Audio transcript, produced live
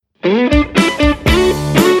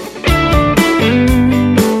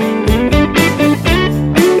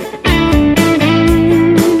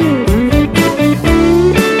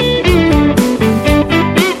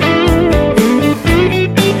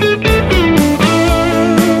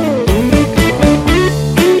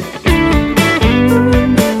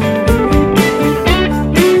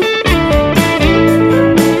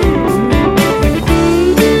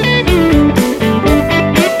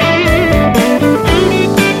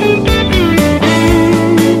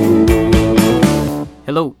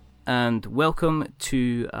and welcome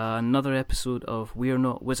to another episode of We're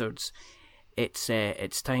Not Wizards. It's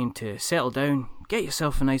time to settle down, get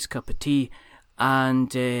yourself a nice cup of tea,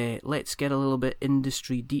 and let's get a little bit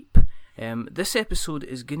industry deep. This episode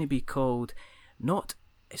is going to be called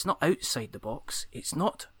it's not outside the box, it's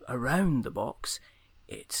not around the box,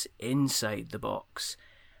 it's inside the box.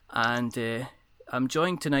 And I'm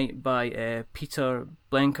joined tonight by Peter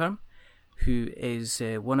Blenkarn, who is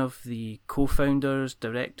one of the co-founders,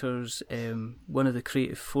 directors, one of the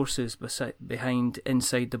creative forces behind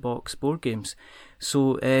Inside the Box board games.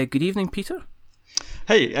 So, good evening, Peter.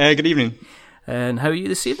 Hey, good evening. And how are you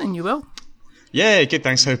this evening? You well? Yeah, good.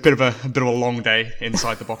 Thanks. A bit of a long day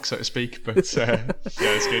inside the box, so to speak. But yeah,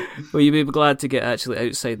 it's good. Well, you'll be glad to get actually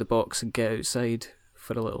outside the box and get outside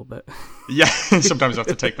for a little bit. Yeah, sometimes I have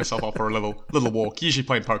to take myself out for a little walk. Usually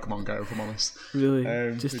playing Pokemon Go, if I'm honest. Really,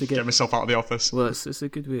 just to get myself out of the office. Well, it's a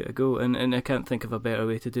good way to go, and I can't think of a better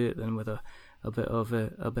way to do it than with a bit of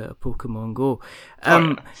Pokemon Go.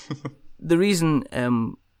 The reason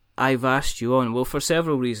I've asked you on, well, for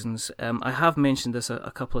several reasons. I have mentioned this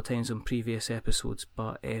a couple of times on previous episodes,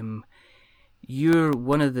 but you're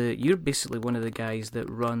basically one of the guys that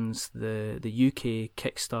runs the UK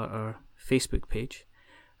Kickstarter Facebook page.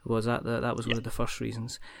 That was one of the first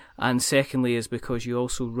reasons, and secondly is because you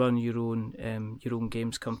also run your own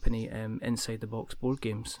games company, Inside the Box Board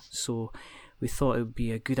Games. So we thought it would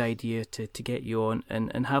be a good idea to get you on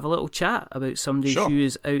and have a little chat about somebody who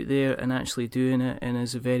is out there and actually doing it and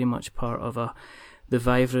is very much part of the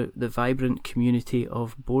vibrant community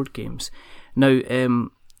of board games. Now,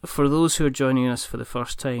 for those who are joining us for the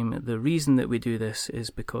first time, the reason that we do this is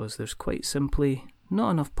because there's quite simply not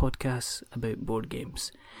enough podcasts about board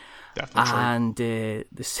games. Definitely. And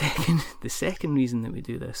the second reason that we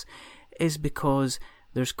do this is because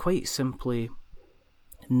there's quite simply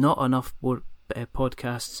not enough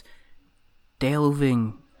podcasts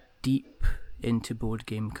delving deep into board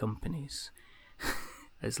game companies,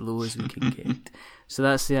 as low as we can get. So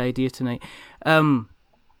that's the idea tonight.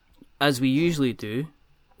 As we usually do,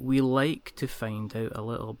 we like to find out a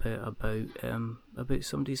little bit about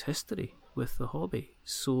somebody's history with the hobby.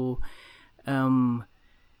 So,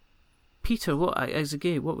 Peter, what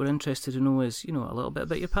we're interested to know is, a little bit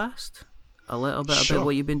about your past, a little bit about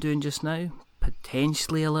what you've been doing just now,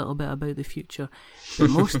 potentially a little bit about the future, but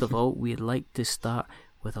most of all, we'd like to start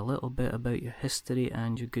with a little bit about your history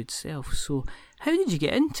and your good self. So, how did you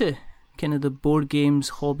get into kind of the board games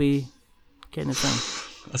hobby kind of thing?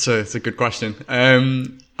 That's a good question.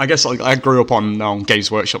 I guess I grew up on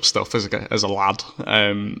Games Workshop stuff as a lad.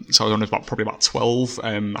 So I was probably about 12.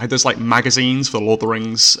 I had those magazines for the Lord of the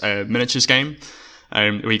Rings miniatures game.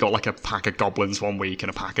 We got a pack of goblins one week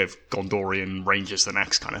and a pack of Gondorian Rangers the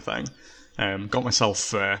next kind of thing. Got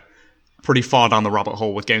myself pretty far down the rabbit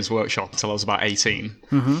hole with Games Workshop until I was about 18.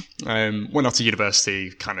 Mm-hmm. Went off to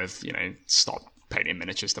university, kind of stopped painting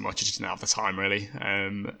miniatures too much. I just didn't have the time really.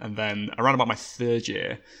 And then around about my third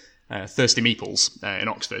year, Thirsty Meeples in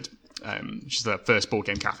Oxford, which is the first board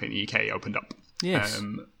game cafe in the UK, opened up. Yes.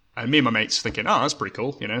 And me and my mates thinking, that's pretty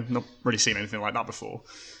cool. Not really seen anything like that before.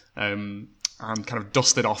 And kind of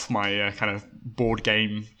dusted off my kind of board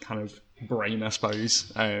game kind of brain, I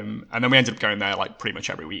suppose. And then we ended up going there pretty much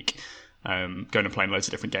every week. Going and playing loads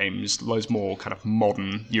of different games, loads more kind of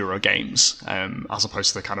modern Euro games, as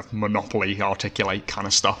opposed to the kind of Monopoly, Articulate kind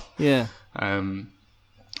of stuff. Yeah.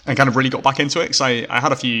 And kind of really got back into it because I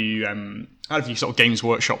had a few sort of Games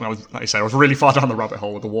Workshop. And I was really far down the rabbit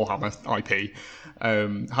hole with the Warhammer IP.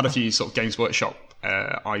 Had a few sort of Games Workshop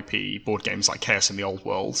IP board games like Chaos in the Old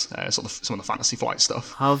World, sort of some of the Fantasy Flight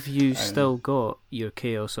stuff. Have you still got your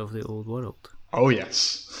Chaos of the Old World? Oh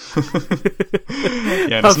yes.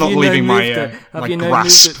 Yeah, it's not leaving my grasp. Have you now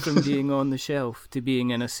moved it from being on the shelf to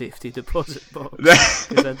being in a safety deposit box?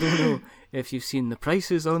 Because I don't know if you've seen the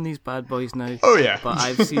prices on these bad boys now. Oh yeah. But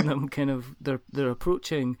I've seen them kind of they're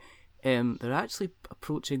approaching. They're actually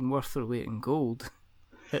approaching worth their weight in gold.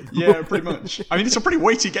 Yeah, pretty much. I mean, it's a pretty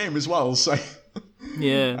weighty game as well. So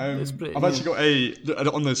yeah, it's pretty. I've actually got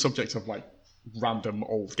on the subject of random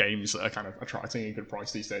old games that are kind of attracting a good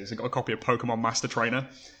price these days. I got a copy of Pokemon Master Trainer,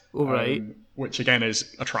 which again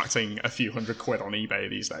is attracting a few £100 on eBay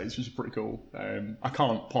these days, which is pretty cool. I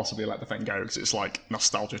can't possibly let the thing go because it's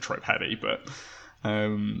nostalgia trope heavy. But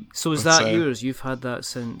so is that yours? You've had that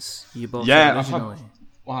since you bought it originally?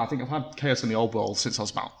 I think I've had Chaos in the Old World since I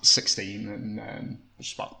was about 16, and which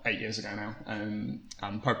is about 8 years ago now, and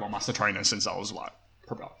Pokemon Master Trainer since I was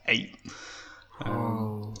probably about 8.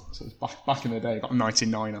 So it's back in the day, about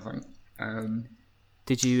 99, I think.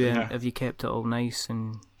 Did you have you kept it all nice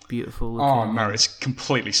and beautiful Oh looking. no, it's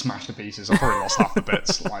completely smashed to pieces. I probably lost half the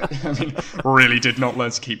bits. Like, I mean, really did not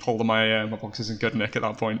learn to keep hold of my boxes in good nick at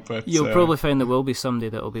that point. But You'll probably find there will be somebody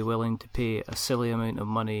that will be willing to pay a silly amount of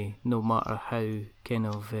money, no matter how kind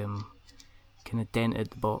of dented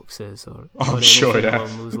the box is, or anything sure, yeah.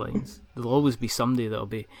 along those lines. There'll always be somebody that'll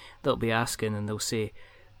be asking, and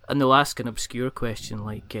they'll ask an obscure question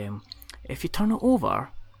like, if you turn it over,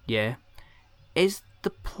 yeah, is the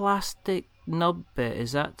plastic nub bit,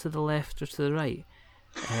 is that to the left or to the right?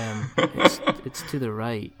 It's to the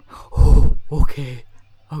right. Oh, okay,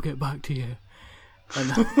 I'll get back to you.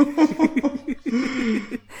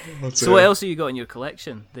 So what else have you got in your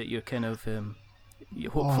collection that you're kind of you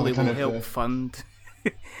hopefully will help fund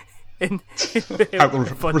fund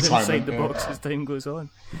inside the box as time goes on?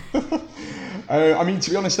 I mean, to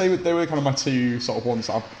be honest, they were kind of my two sort of ones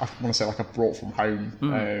that I want to say like I brought from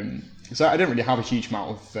home. So I didn't really have a huge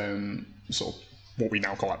amount of sort of what we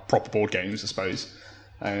now call like proper board games, I suppose.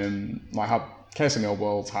 I had Chaos in the Old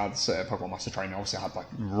World, had Pokemon Master Trainer, obviously I had like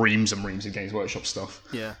reams and reams of Games Workshop stuff.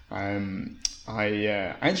 Yeah.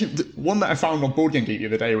 I actually, one that I found on Board Game Geek the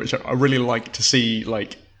other day, which I really like to see,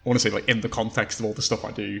 like, I want to say, like, in the context of all the stuff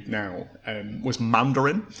I do now, was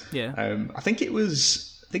Mandarin. Yeah. I think it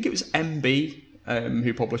was MB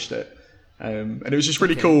who published it. And it was just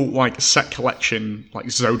really cool, like, set collection, like,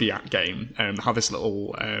 Zodiac game, had this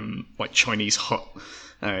little, like, Chinese hut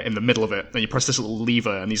in the middle of it. And you press this little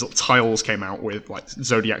lever, and these little tiles came out with, like,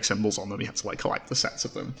 Zodiac symbols on them. You had to, like, collect the sets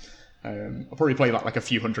of them. I probably played that, like, a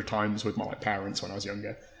few hundred times with my, like, parents when I was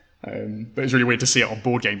younger. But it was really weird to see it on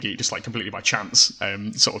Board Game Geek, just, like, completely by chance.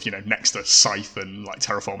 Sort of, you know, next to Scythe and, like,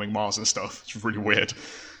 Terraforming Mars and stuff. It's really weird.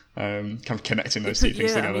 Kind of connecting those two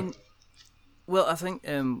things together. I mean, well, I think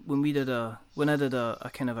when I did a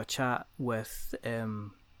kind of a chat with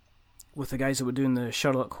the guys that were doing the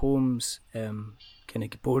Sherlock Holmes kind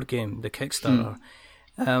of board game, the Kickstarter,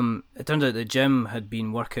 it turned out that Jim had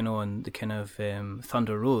been working on the kind of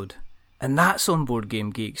Thunder Road, and that's on Board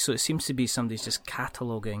Game Geek. So it seems to be somebody's just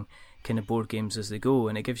cataloguing kind of board games as they go,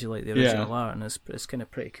 and it gives you like the original art, and it's kind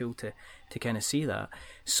of pretty cool to kind of see that.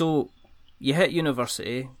 So you hit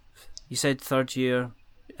university, you said third year.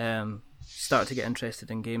 Started to get interested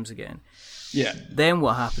in games again. Yeah. Then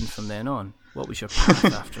what happened from then on? What was your path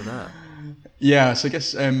after that? Yeah, so I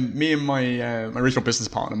guess me and my original business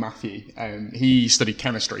partner, Matthew, he studied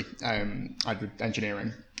chemistry. I did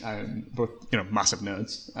engineering, but, you know, massive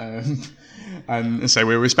nerds. And so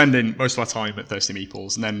we were spending most of our time at Thirsty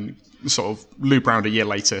Meeples, and then sort of loop around a year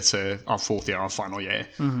later to our fourth year, our final year,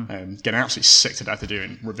 getting absolutely sick to death of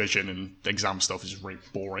doing revision and exam stuff is just really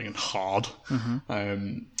boring and hard.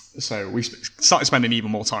 So we started spending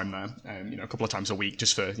even more time there, you know, a couple of times a week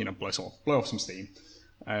just for, you know, blow off some steam.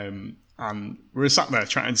 And we were sat there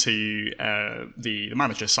chatting to the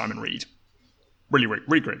manager, Simon Reed. Really, really,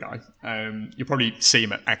 really great guy. You'll probably see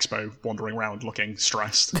him at Expo wandering around looking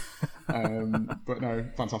stressed. But no,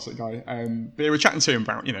 fantastic guy. But we were chatting to him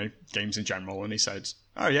about, you know, games in general, and he said,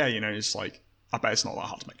 oh yeah, you know, it's like, I bet it's not that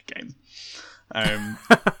hard to make a game.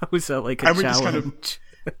 Was that like a challenge?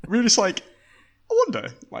 We were just like, I wonder,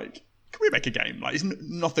 like, can we make a game? Like, it's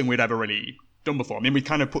nothing we'd ever really done before. I mean, we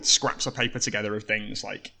kind of put scraps of paper together of things,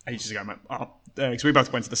 like, ages ago. Because we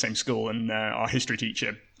both went to the same school, and our history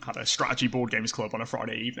teacher had a strategy board games club on a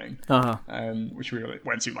Friday evening, which we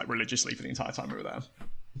went to, like, religiously for the entire time we were there.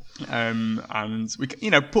 And we,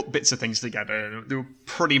 you know, put bits of things together. They were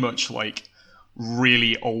pretty much, like,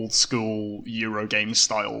 really old school Eurogame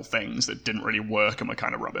style things that didn't really work and were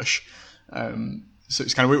kind of rubbish. So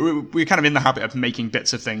it's kind of we're kind of in the habit of making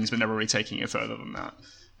bits of things, but never really taking it further than that.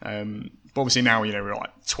 But obviously now, you know, we're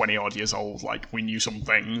like 20 odd years old. Like, we knew some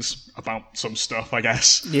things about some stuff, I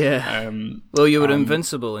guess. Yeah. Well, you were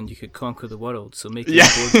invincible and you could conquer the world. So making a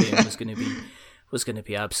board game was going to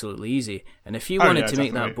be absolutely easy. And if you wanted to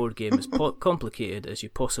make that board game as complicated as you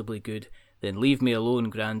possibly could, then leave me alone,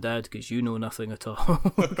 Grandad, because you know nothing at all.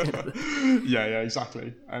 Yeah,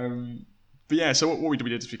 exactly. But yeah, so what we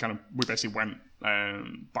did is we basically went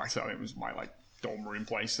back to, I think it was my, like, dorm room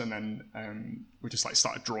place, and then we just, like,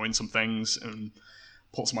 started drawing some things and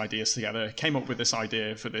put some ideas together. Came up with this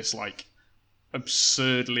idea for this, like,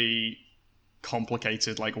 absurdly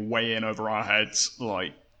complicated, like, way in over our heads,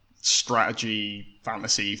 like, strategy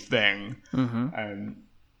fantasy thing. And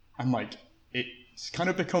like, it's kind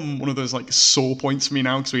of become one of those, like, sore points for me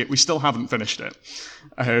now, because we still haven't finished it,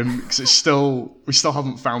 because we still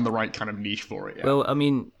haven't found the right kind of niche for it yet. Well, I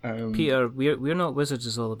mean, Peter, we're not wizards.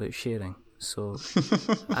 It's all about sharing. So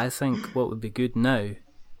I think what would be good now,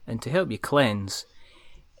 and to help you cleanse,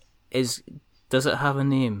 does it have a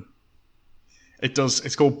name? It does.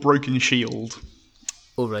 It's called Broken Shield.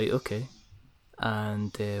 Oh, right, okay.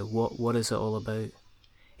 And what is it all about?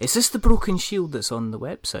 Is this the Broken Shield that's on the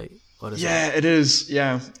website? Or is it is.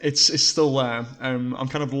 Yeah, it's still there. I'm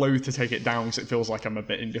kind of loath to take it down because it feels like I'm a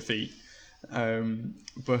bit in defeat. The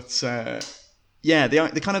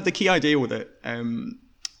key idea with it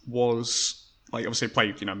was, like, obviously I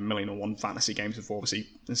played 1,000,001 fantasy games before. Obviously,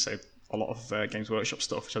 so a lot of Games Workshop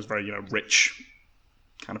stuff, which has very rich,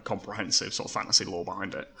 kind of comprehensive sort of fantasy lore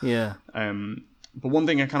behind it. Yeah. But one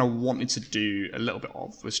thing I kind of wanted to do a little bit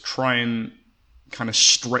of was try and kind of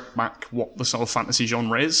strip back what the sort of fantasy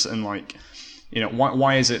genre is, and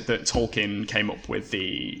why is it that Tolkien came up with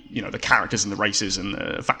the characters and the races and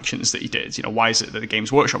the factions that he did? Why is it that the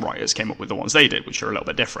Games Workshop writers came up with the ones they did, which are a little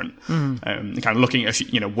bit different? Kind of looking at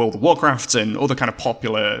World of Warcraft and other kind of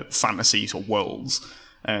popular fantasy sort of worlds.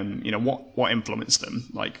 What influenced them?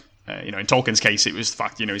 In Tolkien's case, it was the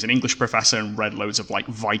fact, he's an English professor and read loads of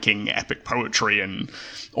Viking epic poetry, and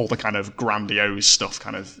all the kind of grandiose stuff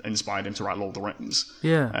kind of inspired him to write Lord of the Rings.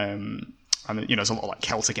 Yeah. And there's a lot of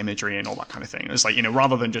Celtic imagery and all that kind of thing. It's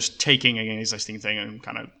rather than just taking an existing thing and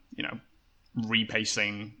kind of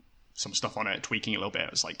repasting some stuff on it, tweaking it a little bit,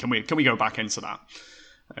 it's can we go back into that?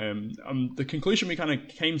 The conclusion we kind of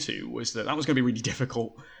came to was that was going to be really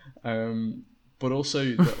difficult, but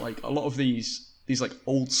also that a lot of these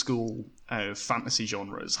old school fantasy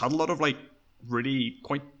genres had a lot of really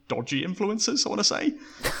quite dodgy influences, I want to say.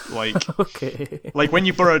 Okay. When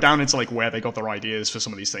you burrow down into where they got their ideas for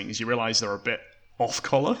some of these things, you realise they're a bit off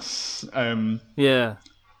colour. Yeah.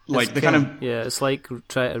 Yeah, it's like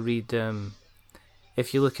try to read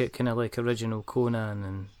if you look at kind of original Conan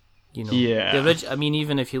and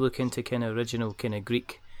even if you look into kind of original kind of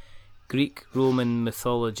Greek Roman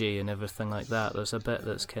mythology and everything like that, there's a bit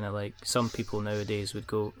that's kind of some people nowadays would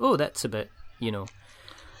go, oh, that's a bit,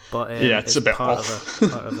 but it's a bit part off.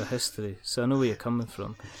 of part of a history. So I know where you're coming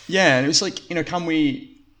from. Yeah, and it's can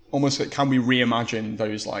we reimagine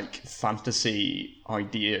those fantasy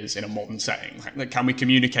ideas in a modern setting? Can we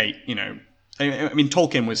communicate? I mean,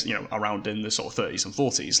 Tolkien was around in the sort of 30s and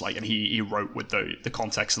 40s, and he wrote with the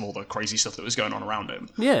context of all the crazy stuff that was going on around him.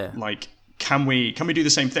 Yeah. Can we do the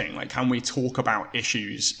same thing? Can we talk about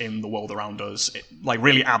issues in the world around us,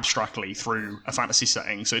 really abstractly through a fantasy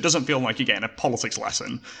setting? So it doesn't feel like you're getting a politics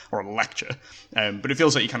lesson or a lecture, but it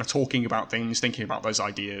feels like you're kind of talking about things, thinking about those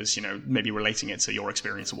ideas, maybe relating it to your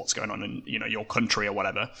experience of what's going on in, your country or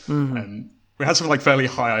whatever. Mm-hmm. We had some fairly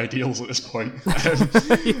high ideals at this point.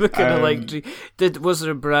 You were kind of was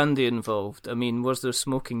there brandy involved? I mean, was there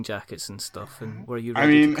smoking jackets and stuff? And were you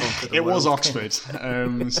ready to conquer the world? Was Oxford,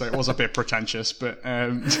 so it was a bit pretentious, but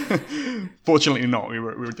fortunately not. We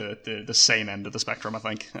were the sane end of the spectrum, I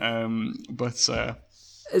think.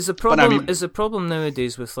 Is the problem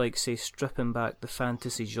nowadays with say stripping back the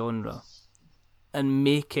fantasy genre and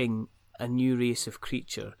making a new race of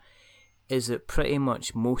creature? Is that pretty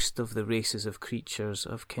much most of the races of creatures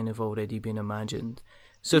have kind of already been imagined.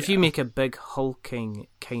 So if you make a big hulking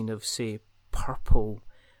kind of, say, purple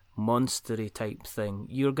monstery type thing,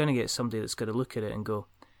 you're going to get somebody that's going to look at it and go,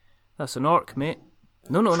 that's an orc, mate.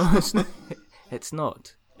 No, it's not. It's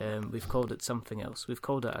not. We've called it something else. We've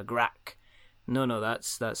called it a grak. No,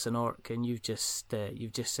 that's an orc, and you've just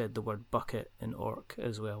said the word bucket in orc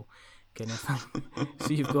as well, kind of thing.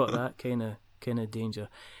 So you've got that kind of danger.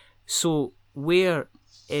 So, where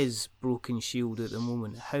is Broken Shield at the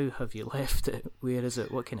moment? How have you left it? Where is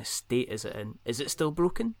it? What kind of state is it in? Is it still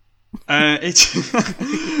broken? It's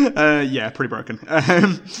pretty broken.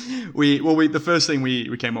 The first thing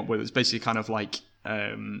we came up with is basically kind of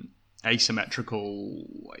asymmetrical,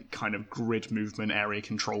 kind of grid movement area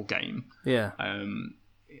control game. Yeah.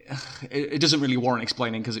 It doesn't really warrant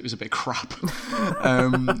explaining because it was a bit crap.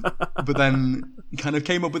 But then kind of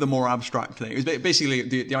came up with a more abstract thing. It was basically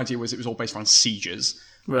the idea was it was all based around sieges.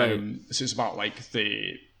 Right. So it's about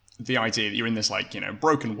the idea that you're in this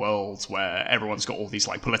broken world where everyone's got all these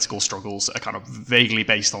political struggles that are kind of vaguely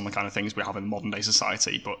based on the kind of things we have in modern day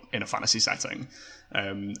society, but in a fantasy setting.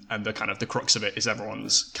 And the crux of it is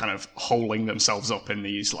everyone's kind of holding themselves up in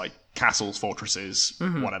these castles, fortresses,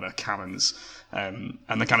 whatever, caverns. And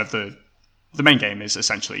the main game is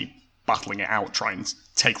essentially battling it out, trying to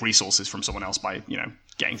take resources from someone else by,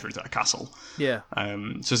 getting through to that castle. Yeah.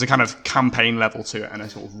 So there's a kind of campaign level to it and a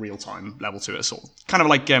sort of real-time level to it, sort of kind of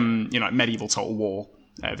medieval Total War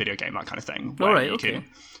video game, that kind of thing. Where you can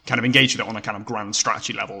kind of engage with it on a kind of grand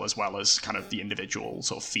strategy level as well as kind of the individual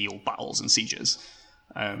sort of field battles and sieges.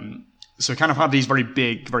 So we kind of had these very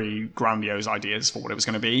big, very grandiose ideas for what it was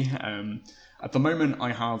going to be. At the moment,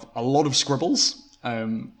 I have a lot of scribbles, a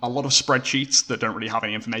lot of spreadsheets that don't really have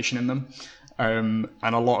any information in them, and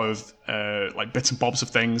a lot of like bits and bobs of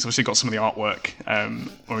things. Obviously, got some of the artwork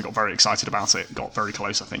when we got very excited about it. Got very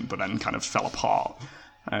close, I think, but then kind of fell apart,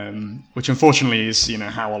 which unfortunately is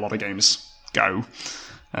how a lot of games go.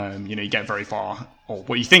 You get very far, or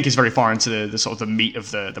what you think is very far into the sort of the meat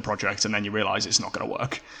of the project, and then you realise it's not going to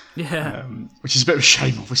work. Yeah, which is a bit of a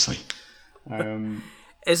shame, obviously.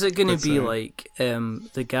 Is it going to be like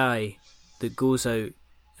the guy that goes out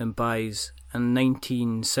and buys a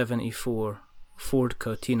 1974 Ford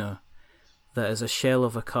Cortina that is a shell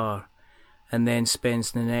of a car, and then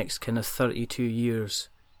spends the next kind of 32 years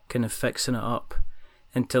kind of fixing it up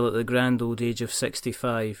until at the grand old age of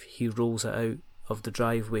 65 he rolls it out of the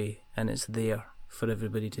driveway and it's there for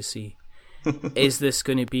everybody to see? Is this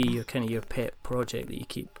going to be your pet project that you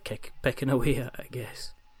keep picking away at, I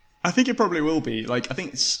guess? I think it probably will be. Like, I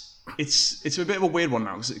think it's a bit of a weird one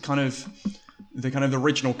now, because it the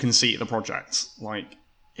original conceit of the project, like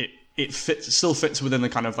it still fits within the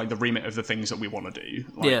kind of like the remit of the things that we want to do.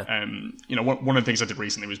 Like, yeah. One of the things I did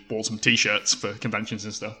recently was bought some T-shirts for conventions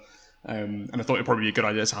and stuff. And I thought it'd probably be a good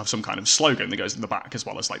idea to have some kind of slogan that goes in the back, as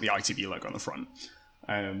well as like the ITV logo on the front.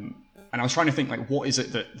 And I was trying to think, like, what is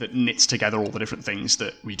it that knits together all the different things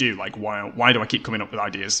that we do? Like, why do I keep coming up with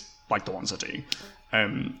ideas like the ones I do?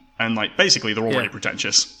 And like, basically, they're all really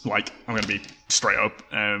pretentious. Like, I'm going to be straight up.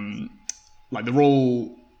 Like, they're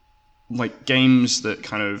all like games that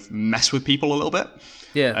kind of mess with people a little bit.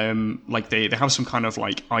 Yeah. Like they have some kind of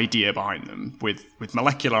like idea behind them. With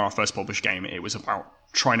Molecular, our first published game, it was about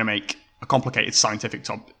trying to make a complicated scientific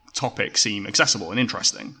topic seem accessible and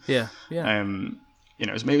interesting. Yeah. Yeah.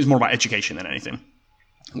 It was more about education than anything.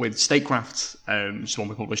 With Statecraft, which is the one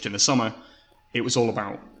we published in the summer, it was all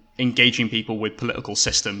about engaging people with political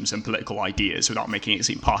systems and political ideas without making it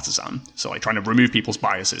seem partisan. So, like, trying to remove people's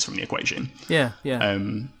biases from the equation. Yeah, yeah.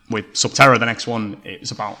 With Subterra, the next one, it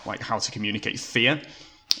was about like how to communicate fear,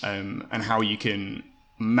 and how you can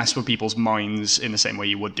mess with people's minds in the same way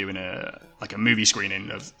you would do in a movie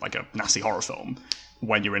screening of like a nasty horror film,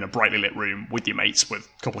 when you're in a brightly lit room with your mates with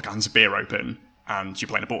a couple of cans of beer open and you're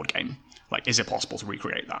playing a board game. Like, is it possible to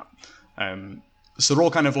recreate that? So they're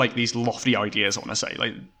all kind of like these lofty ideas, I want to say.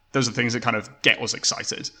 Like, those are things that kind of get us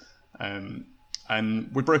excited. And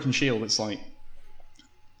with Broken Shield, it's like,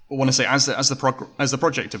 I want to say, as the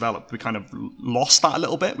project developed, we kind of lost that a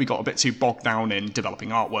little bit. We got a bit too bogged down in developing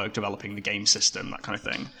artwork, developing the game system, that kind of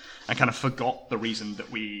thing, and kind of forgot the reason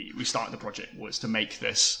that we started the project was to make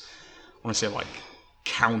this, I want to say, like,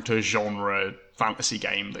 counter-genre fantasy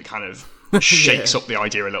game that kind of shakes up the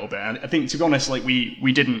idea a little bit. And I think, to be honest, like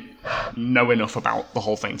we didn't know enough about the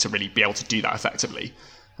whole thing to really be able to do that effectively.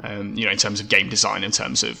 In terms of game design, in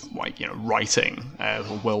terms of like writing,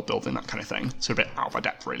 world building, that kind of thing. So a bit out of our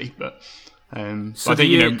depth, really. But so, I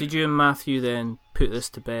think, did you and Matthew then put this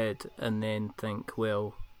to bed and then think,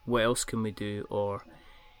 well, what else can we do? Or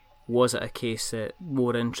was it a case that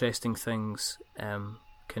more interesting things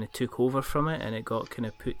kind of took over from it, and it got kind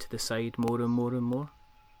of put to the side more and more and more?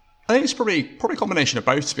 I think it's probably a combination of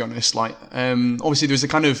both, to be honest. Like, obviously, there was a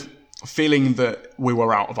kind of feeling that we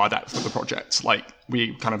were out of our depth with the project. Like,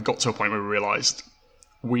 we kind of got to a point where we realised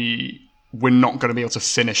we're not going to be able to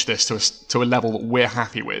finish this to a level that we're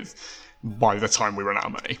happy with by the time we run out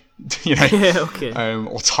of money. Yeah, okay.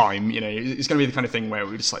 Or time. It's going to be the kind of thing where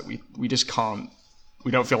we just like we just can't.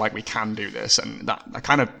 We don't feel like we can do this, and that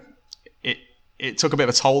kind of it took a bit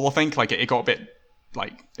of a toll. I think like it got a bit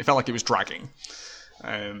like it felt like it was dragging.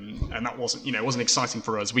 And that wasn't, it wasn't exciting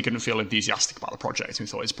for us. We couldn't feel enthusiastic about the project. We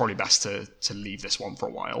thought it's probably best to leave this one for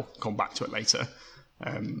a while, come back to it later.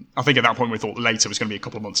 I think at that point we thought later was going to be a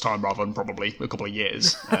couple of months' time rather than probably a couple of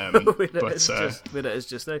years. Where it is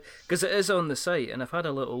just now, because it is on the site, and I've had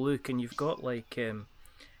a little look, and you've got like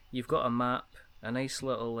you've got a map, a nice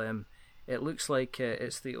little. It looks like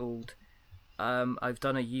it's the old. I've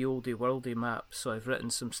done a ye olde worldy map, so I've written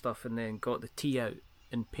some stuff and then got the T out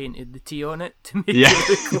and painted the T on it to make it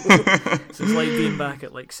look cool. So it's like being back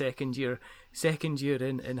at like second year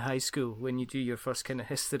in high school when you do your first kind of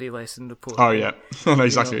history lesson report. Oh yeah, I know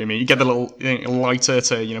exactly what you mean. You get the little lighter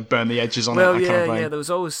to burn the edges on it. Well, that kind of thing. There was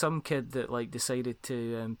always some kid that like decided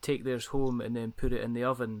to take theirs home and then put it in the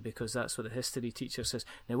oven because that's what the history teacher says.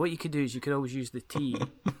 Now what you could do is you could always use the T,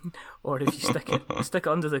 or if you stick it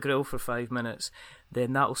under the grill for 5 minutes,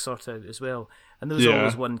 then that'll sort out as well. And there was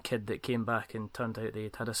always one kid that came back and turned out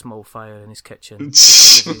they'd had a small fire in his kitchen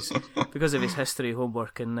because of his history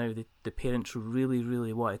homework, and now the parents really,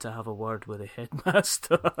 really wanted to have a word with the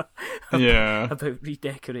headmaster about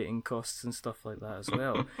redecorating costs and stuff like that as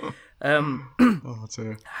well.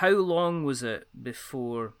 How long was it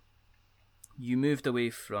before you moved away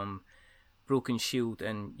from Broken Shield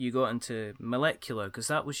and you got into Molecular, because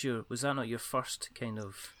was that not your first kind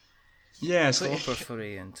of proper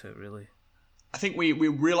foray into it, really? I think we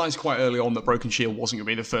realised quite early on that Broken Shield wasn't going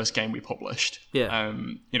to be the first game we published. Yeah.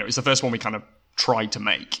 It was the first one we kind of tried to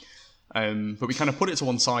make. But we kind of put it to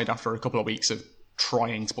one side after a couple of weeks of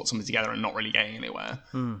trying to put something together and not really getting anywhere.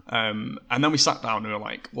 And then we sat down and we were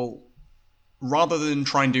like, well, rather than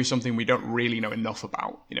try and do something we don't really know enough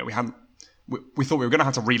about, we thought we were going to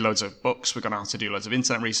have to read loads of books, we're going to have to do loads of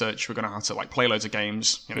internet research, we're going to have to play loads of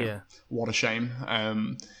games. What a shame.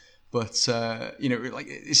 But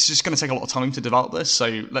it's just going to take a lot of time to develop this.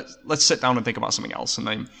 So let's sit down and think about something else. And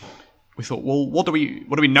then we thought, well, what do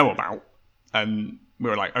we know about? And we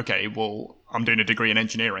were like, okay, well, I'm doing a degree in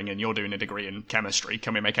engineering and you're doing a degree in chemistry.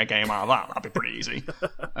 Can we make a game out of that? That'd be pretty easy.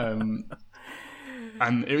 And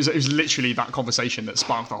it was literally that conversation that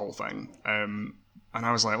sparked the whole thing. And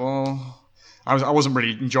I was like, well, I wasn't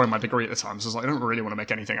really enjoying my degree at the time, so I was like, I don't really want to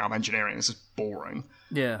make anything out of engineering. This is boring.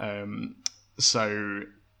 Yeah. So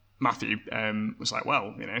Matthew was like,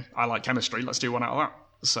 well, I like chemistry. Let's do one out of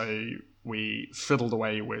that. So we fiddled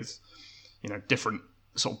away with, different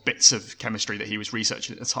sort of bits of chemistry that he was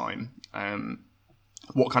researching at the time.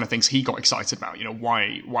 What kind of things he got excited about?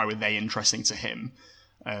 Why were they interesting to him?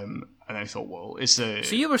 And then I thought, well, so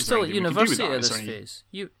you were still at university at this phase?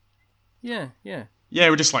 Yeah. Yeah,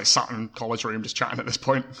 we're just sat in college room just chatting at this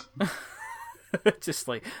point. Just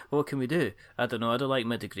what can we do? I don't know, I don't like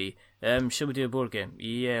my degree. Shall we do a board game?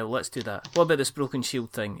 Yeah, let's do that. What about this Broken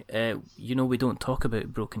Shield thing? We don't talk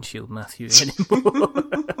about Broken Shield, Matthew, anymore.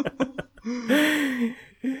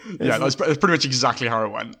 Yeah, that's pretty much exactly how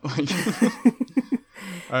it went.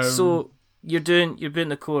 So you're doing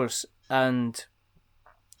the course, and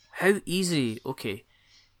how easy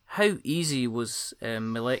was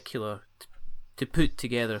Molecular to put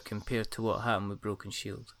together compared to what happened with Broken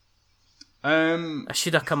Shield? I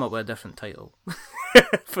should have come up with a different title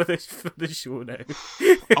for the show now.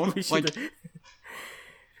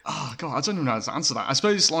 Oh god, I don't even know how to answer that. I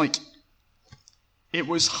suppose it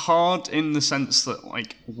was hard in the sense that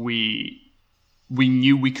we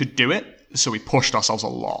knew we could do it, so we pushed ourselves a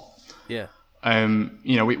lot. Yeah.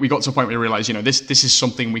 We got to a point where we realised, this is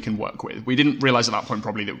something we can work with. We didn't realise at that point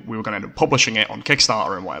probably that we were going to end up publishing it on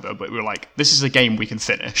Kickstarter and whatever, but we were like, this is a game we can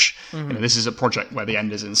finish. Mm-hmm. This is a project where the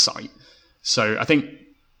end is in sight. So I think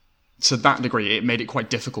to that degree, it made it quite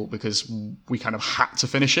difficult because we kind of had to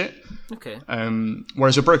finish it. Okay.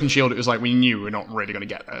 Whereas with Broken Shield, it was we knew we were not really going to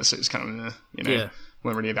get there, so it's kind of,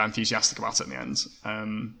 weren't really that enthusiastic about it in the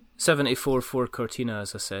end. 74 for Cortina,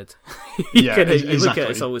 as I said. Yeah, exactly. Look at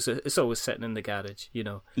it, it's always sitting in the garage,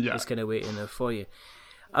 Yeah. It's kind of waiting there for you.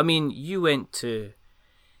 I mean,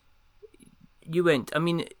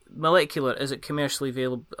 Molecular, is it commercially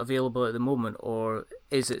available at the moment, or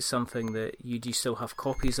is it something that do you still have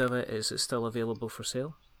copies of it? Is it still available for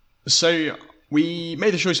sale? So we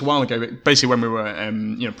made the choice a while ago, basically when we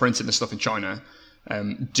were printing the stuff in China.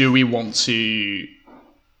 Do we want to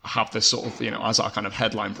have this sort of, as our kind of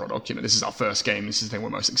headline product, this is our first game, this is the thing we're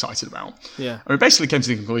most excited about. Yeah. And we basically came to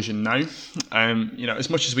the conclusion, no. As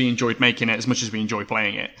much as we enjoyed making it, as much as we enjoyed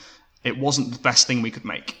playing it, it wasn't the best thing we could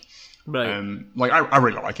make. Right. I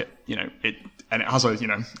really like it, it has a,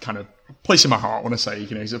 kind of place in my heart, I want to say,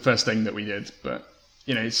 it's the first thing that we did, but,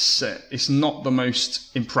 it's not the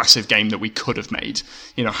most impressive game that we could have made,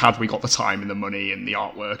 had we got the time and the money and the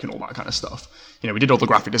artwork and all that kind of stuff. We did all the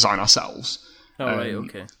graphic design ourselves. Oh, right,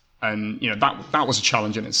 okay. And, that was a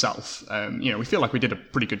challenge in itself. We feel like we did a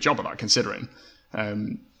pretty good job of that considering.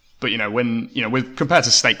 But, when, with compared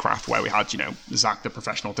to Statecraft, where we had, Zach, the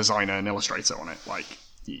professional designer and illustrator on it,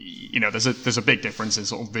 there's a big difference in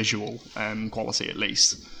sort of visual quality at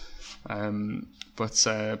least. But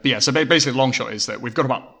yeah, so basically the long shot is that we've got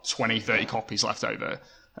about 20, 30 copies left over,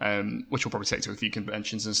 which we'll probably take to a few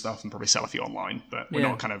conventions and stuff and probably sell a few online. But we're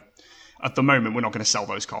not at the moment, we're not going to sell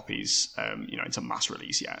those copies, into mass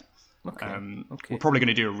release yet. Okay. We're probably going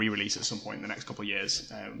to do a re-release at some point in the next couple of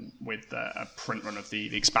years with a print run of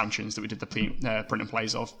the expansions that we did the print and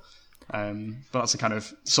plays of. But that's a kind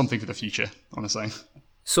of something for the future, honestly.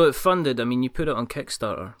 So it funded. I mean, you put it on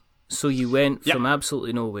Kickstarter. So you went from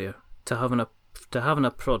absolutely nowhere to having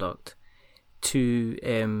a product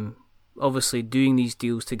to obviously doing these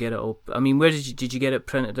deals to get it up. I mean, where did you get it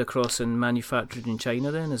printed across and manufactured in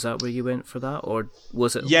China? Then is that where you went for that, or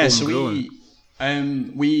was it homegrown? So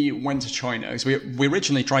we went to China. So we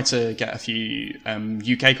originally tried to get a few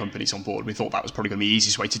UK companies on board. We thought that was probably going to be the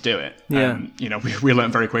easiest way to do it. Yeah. We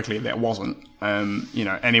learned very quickly that it wasn't.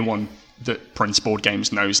 Anyone that prints board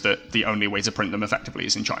games knows that the only way to print them effectively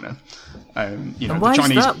is in China. And why is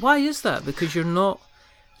that? Why is that? Because you're not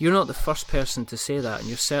you're not the first person to say that, and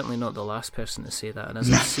you're certainly not the last person to say that. And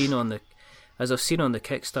as I've seen on the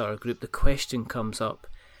Kickstarter group, the question comes up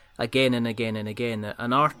again and again and again that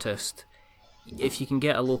an artist, if you can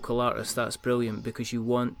get a local artist, that's brilliant, because you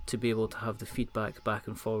want to be able to have the feedback back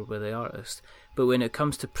and forward with the artist. But when it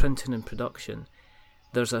comes to printing and production,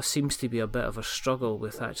 seems to be a bit of a struggle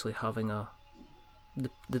with actually having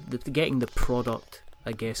getting the product,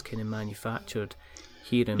 I guess, kind of manufactured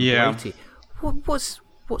here in Blighty.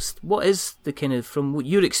 What is the kind of, from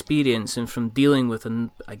your experience and from dealing with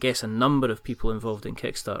I guess a number of people involved in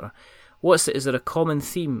Kickstarter, is there a common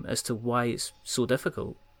theme as to why it's so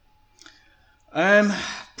difficult?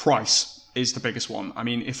 Price is the biggest one. I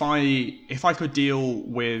mean, if I could deal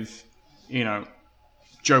with,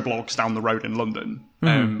 Joe Bloggs down the road in London,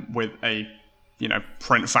 with a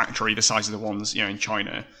print factory the size of the ones in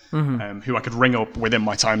China, who I could ring up within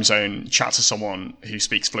my time zone, chat to someone who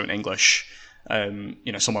speaks fluent English,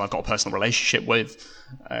 someone I've got a personal relationship with,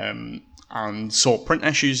 and sort print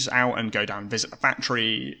issues out and go down and visit the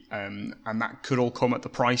factory, and that could all come at the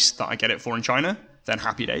price that I get it for in China, then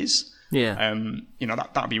happy days. Yeah.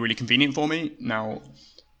 That'd be really convenient for me. Now,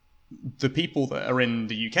 the people that are in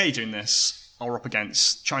the UK doing this are up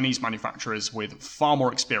against Chinese manufacturers with far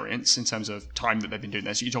more experience in terms of time that they've been doing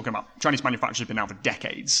this. You're talking about Chinese manufacturers have been out for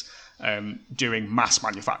decades doing mass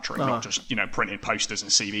manufacturing, not just printing posters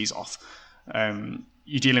and CVs off.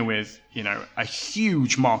 You're dealing with a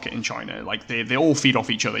huge market in China. Like they all feed off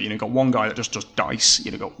each other. You've got one guy that just does dice.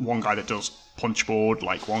 You've got one guy that does punchboard.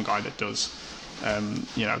 Like one guy that does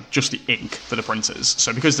just the ink for the printers.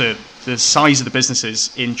 So because the size of the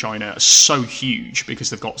businesses in China are so huge, because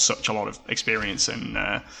they've got such a lot of experience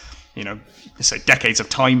and say decades of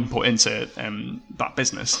time put into that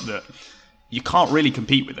business, that you can't really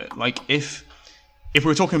compete with it. Like if we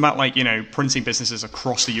were talking about printing businesses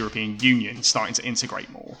across the European Union starting to integrate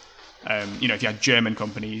more, if you had German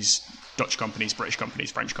companies, Dutch companies, British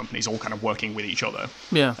companies, French companies, all kind of working with each other,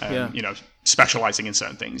 specializing in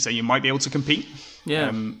certain things, then you might be able to compete.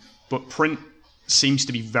 Yeah. But print seems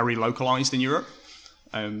to be very localized in Europe.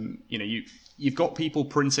 You've got people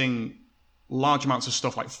printing large amounts of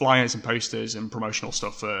stuff like flyers and posters and promotional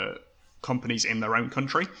stuff for companies in their own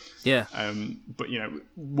country. Yeah. But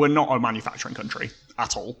we're not a manufacturing country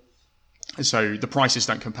at all, so the prices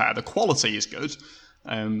don't compare. The quality is good,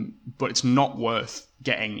 but it's not worth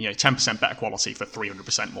getting 10% better quality for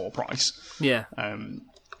 300% more price. Yeah.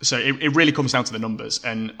 So it really comes down to the numbers,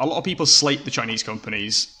 and a lot of people slate the Chinese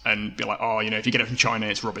companies and be like, if you get it from China,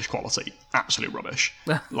 it's rubbish quality. Absolute rubbish.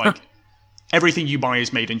 Like everything you buy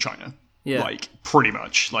is made in China. Yeah. Like pretty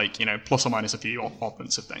much, plus or minus a few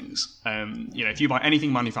oddments of things. If you buy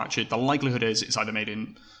anything manufactured, the likelihood is it's either made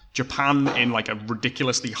in Japan in like a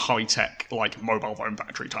ridiculously high-tech mobile phone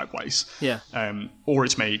factory type place. Yeah. Or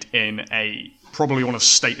it's made in probably one of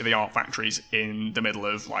state-of-the-art factories in the middle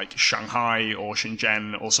of Shanghai or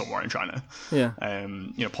Shenzhen or somewhere in China. Yeah.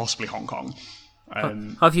 Possibly Hong Kong.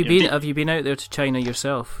 Have you been out there to China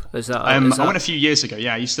yourself? Is that? I went a few years ago.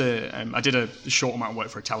 Yeah, I used to. I did a short amount of work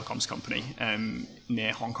for a telecoms company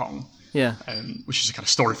near Hong Kong. Yeah. Which is a kind of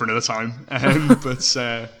story for another time. But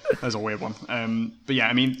that's a weird one. But yeah,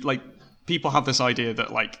 I mean, people have this idea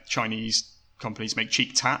that Chinese companies make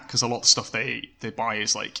cheap tat because a lot of stuff they buy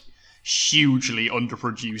is hugely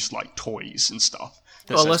underproduced toys and stuff.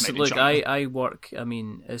 Well, listen, look, I work,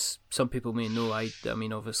 as some people may know,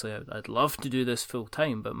 obviously I'd love to do this full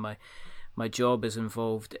time, but my job is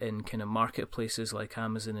involved in kind of marketplaces like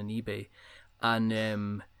Amazon and eBay,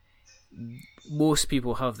 and most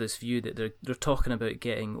people have this view that they're talking about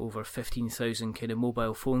getting over 15,000 kind of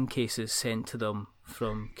mobile phone cases sent to them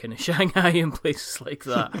from kind of Shanghai and places like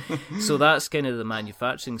that. So that's kind of the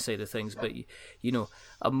manufacturing side of things. But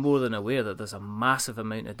I'm more than aware that there's a massive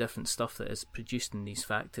amount of different stuff that is produced in these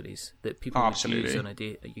factories that people use on a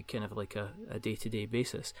day-to-day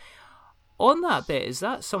basis. On that bit, is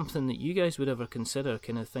that something that you guys would ever consider,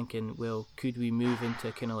 kind of thinking, well, could we move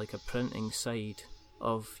into kind of a printing side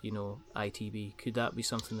of ITB? Could that be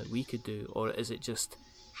something that we could do, or is it just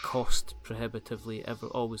cost prohibitively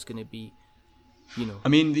always going to be I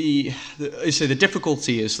mean, the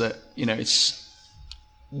difficulty is that it's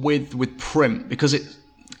with print, because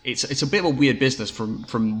it's a bit of a weird business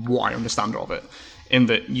from what I understand of it, in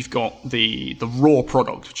that you've got the raw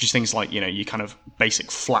product, which is things like your kind of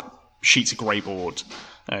basic flat sheets of grey board,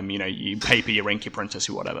 you paper, your ink, your printers,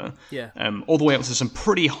 or whatever. Yeah. All the way up to some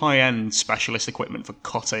pretty high-end specialist equipment for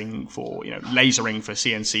cutting, for lasering, for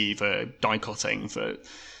CNC, for die cutting, for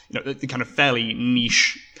the kind of fairly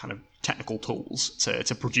niche kind of technical tools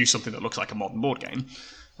to produce something that looks like a modern board game.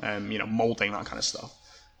 Molding, that kind of stuff.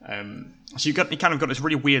 So you kind of got this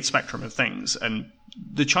really weird spectrum of things, and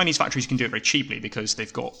the Chinese factories can do it very cheaply because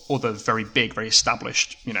they've got other very big, very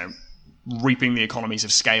established, reaping the economies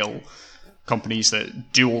of scale companies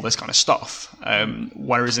that do all this kind of stuff.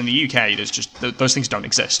 Whereas in the UK, there's just those things don't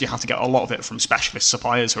exist. You have to get a lot of it from specialist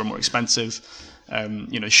suppliers who are more expensive.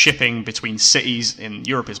 Shipping between cities in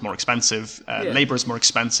Europe is more expensive. Labor is more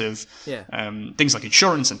expensive. Things like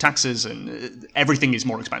insurance and taxes and everything is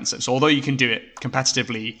more expensive. So although you can do it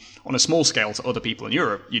competitively on a small scale to other people in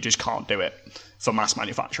Europe, you just can't do it for mass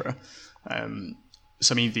manufacture. So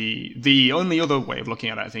I mean, the only other way of looking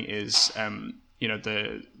at it, I think, is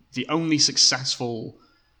the only successful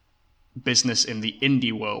business in the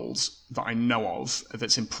indie world that I know of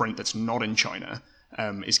that's in print that's not in China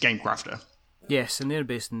is GameCrafter. Yes, and they're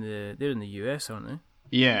based they're in the US, aren't they?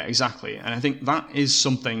 Yeah, exactly. And I think that is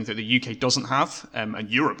something that the UK doesn't have, and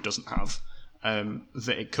Europe doesn't have,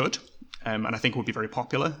 that it could, and I think would be very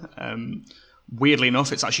popular. Weirdly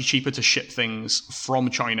enough, it's actually cheaper to ship things from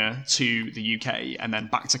China to the UK and then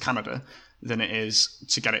back to Canada than it is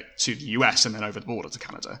to get it to the US and then over the border to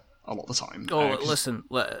Canada a lot of the time. Oh, listen,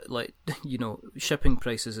 shipping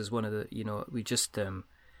prices is one of the, we just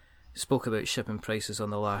spoke about shipping prices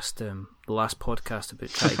on the last podcast about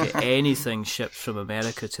trying to get anything shipped from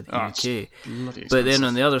America to the UK. But then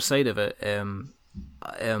on the other side of it,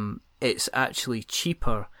 it's actually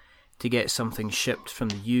cheaper to get something shipped from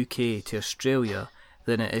the UK to Australia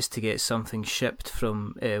than it is to get something shipped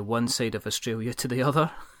from one side of Australia to the other.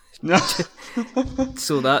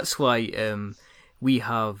 So that's why we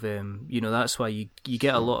have, that's why you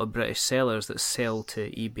get a lot of British sellers that sell to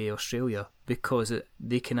eBay Australia, because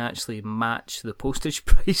they can actually match the postage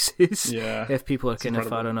prices if people are kind of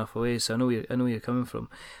far enough away. So I know where you're coming from.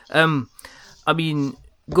 I mean,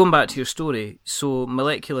 going back to your story, so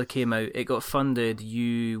Molecular came out, it got funded.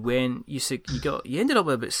 You ended up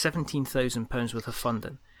with about £17,000 worth of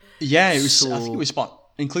funding. Yeah, it was. I think it was about,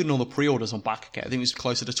 including all the pre-orders on BackKit, I think it was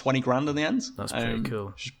closer to 20 grand in the end. That's pretty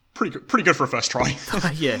cool. Pretty good for a first try.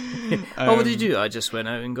 Yeah. What did you do? I just went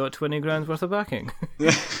out and got 20 grand worth of backing.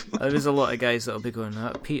 There's a lot of guys that'll be going,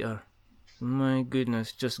 Peter, my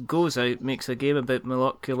goodness, just goes out, makes a game about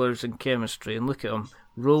moleculars and chemistry, and look at him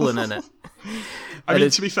rolling in it. I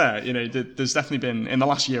mean, to be fair, there's definitely been, in the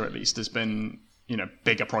last year at least, there's been,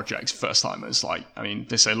 bigger projects, first timers. Like, I mean,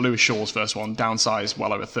 they say Lewis Shaw's first one, downsized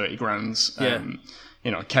well over 30 grand.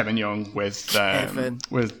 Kevin Young with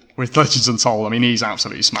Legends Untold. I mean, he's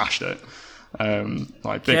absolutely smashed it.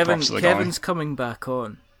 Big props to the guy. Kevin's coming back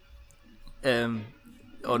on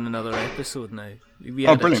another episode now. We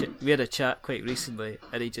had a chat quite recently,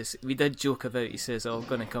 and we did joke about. He says, "Oh, I'm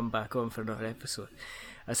going to come back on for another episode."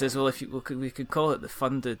 I says, "Well, we could call it the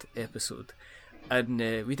funded episode." And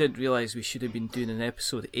we didn't realise we should have been doing an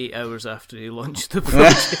episode 8 hours after he launched the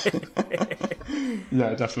project.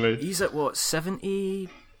 Yeah, definitely. He's at what, 70?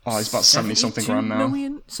 Oh, he's about 70-something grand now.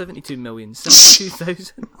 72 million,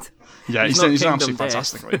 72,000. Yeah, he's doing absolutely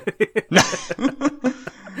fantastically.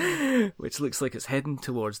 Which looks like it's heading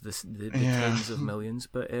towards the tens of millions.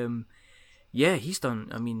 But he's done.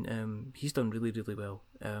 I mean, he's done really, really well.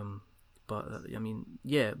 But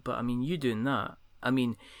you doing that. I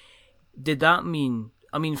mean, did that mean?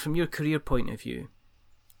 I mean, from your career point of view,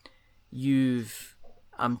 when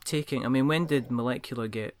did Molecular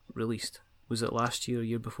get released? Was it last year or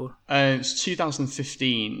year before? It's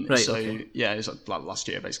 2015. Right, so, okay. Yeah, it was like last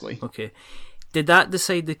year, basically. Okay. Did that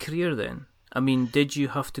decide the career then? I mean, did you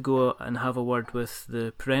have to go and have a word with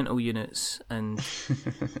the parental units and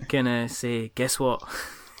kind of say, guess what?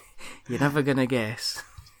 You're never going to guess.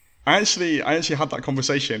 I actually had that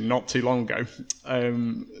conversation not too long ago.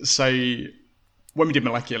 So when we did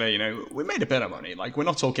Molecular, we made a bit of money. Like, we're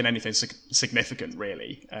not talking anything significant,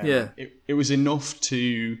 really. It was enough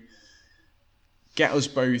to get us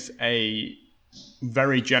both a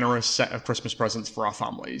very generous set of Christmas presents for our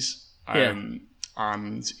families, and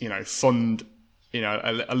fund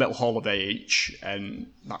a little holiday each and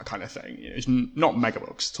that kind of thing. It's not mega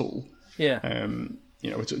bucks at all.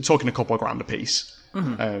 We're talking a couple of grand a piece.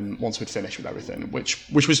 Mm-hmm. Once we'd finished with everything, which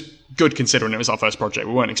was good considering it was our first project.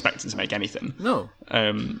 We weren't expecting to make anything. No,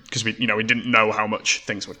 because we didn't know how much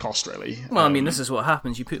things would cost really. Well, I mean, this is what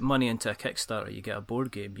happens. You put money into a Kickstarter, you get a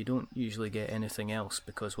board game. You don't usually get anything else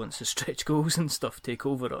because once the stretch goals and stuff take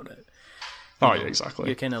over on it. Yeah, exactly.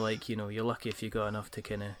 You're kind of like, you're lucky if you got enough to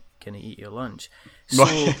kind of eat your lunch.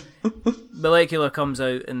 So Molecular comes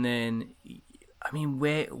out, and then, I mean,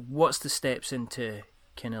 what's the steps into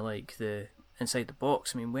kind of like the inside the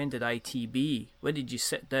box? I mean, when did ITB? When did you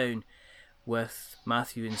sit down with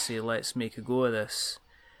Matthew and say, let's make a go of this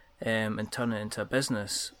and turn it into a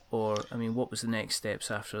business? or I mean, what was the next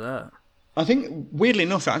steps after that? I think, weirdly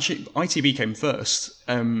enough, actually, ITV came first.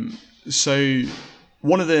 So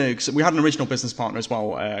we had an original business partner as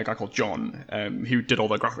well, a guy called John, who did all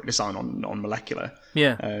the graphic design on Molecular.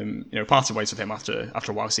 Yeah. Parted ways with him after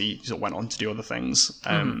a while, so he sort of went on to do other things.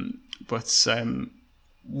 But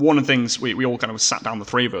one of the things we all kind of sat down, the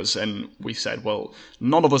three of us, and we said, well,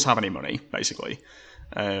 none of us have any money, basically.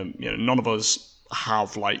 None of us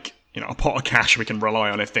have a pot of cash we can rely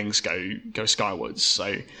on if things go skywards.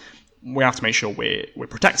 So we have to make sure we're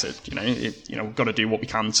protected. We've got to do what we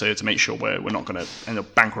can to make sure we're not going to end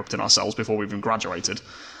up bankrupting ourselves before we've even graduated.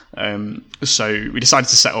 So we decided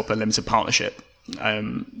to set up a limited partnership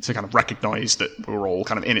to kind of recognise that we were all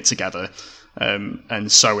kind of in it together.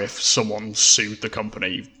 And so if someone sued the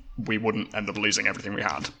company, we wouldn't end up losing everything we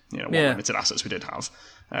had. What limited assets we did have.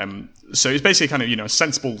 So it's basically kind of a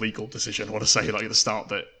sensible legal decision, I want to say, at the start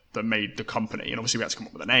that made the company. And obviously we had to come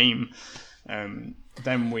up with a name.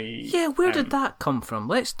 Then we... Yeah, where did that come from?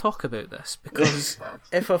 Let's talk about this, because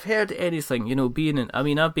if I've heard anything,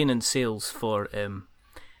 I've been in sales for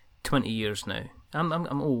 20 years now.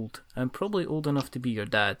 I'm old. I'm probably old enough to be your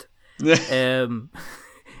dad. There's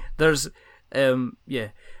an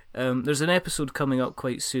episode coming up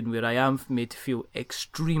quite soon where I am made to feel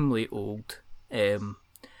extremely old,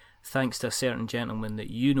 thanks to a certain gentleman that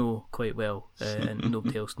you know quite well, and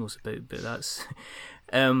nobody else knows about, but that's...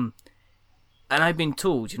 And I've been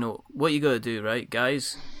told, what you got to do, right,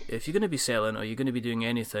 guys? If you're going to be selling or you're going to be doing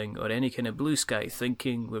anything or any kind of blue sky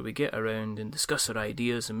thinking where we get around and discuss our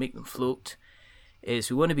ideas and make them float, is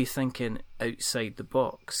we want to be thinking outside the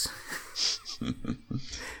box.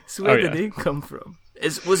 So where did it come from?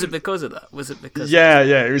 Was it because of that? Was it because? Yeah.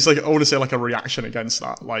 It was I want to say a reaction against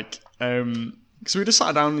that, because we just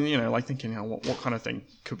sat down and thinking, what kind of thing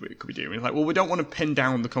could we do? And we don't want to pin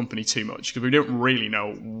down the company too much because we don't really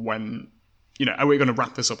know when. Are we going to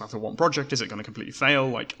wrap this up after one project? Is it going to completely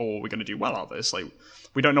fail? Or are we going to do well out of this?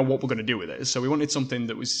 We don't know what we're going to do with it. So we wanted something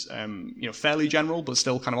that was, fairly general, but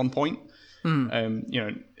still kind of on point.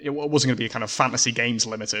 It wasn't going to be a kind of fantasy games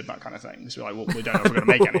limited, that kind of thing. So we don't know if we're going to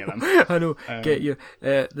make any of them. I know. Get you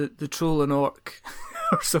the troll and orc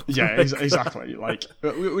or something. Yeah, exactly.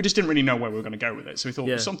 We just didn't really know where we were going to go with it. So we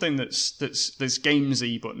thought something that's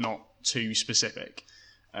gamesy but not too specific.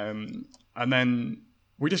 And then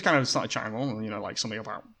we just kind of started chatting on, something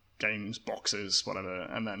about games, boxes, whatever,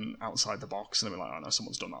 and then outside the box, and then we're like, oh no,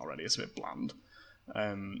 someone's done that already, it's a bit bland.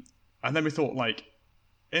 And then we thought,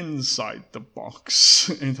 inside the box,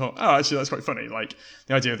 and thought, oh, actually, that's quite funny.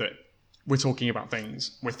 The idea that we're talking about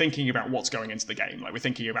things, we're thinking about what's going into the game, we're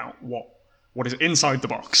thinking about what is inside the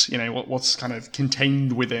box, what's kind of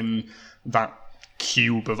contained within that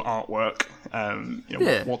cube of artwork,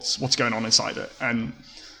 what's going on inside it. And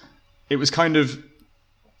it was kind of,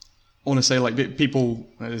 I want to say, people,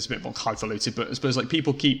 it's a bit more highfalutin, but I suppose,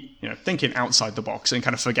 people keep, thinking outside the box and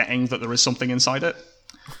kind of forgetting that there is something inside it.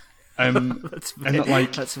 That's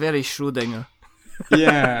very Schrödinger.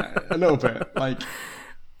 Yeah, a little bit.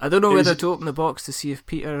 I don't know whether to open the box to see if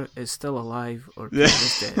Peter is still alive or Peter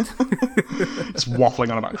is dead. Just waffling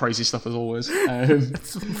on about crazy stuff as always. But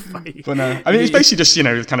it's basically just,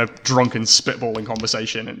 kind of drunken spitballing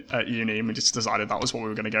conversation at uni, and we just decided that was what we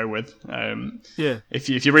were going to go with.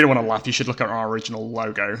 If you really want to laugh, you should look at our original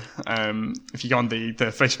logo. If you go on the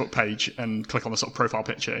Facebook page and click on the sort of profile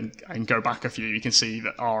picture and go back a few, you can see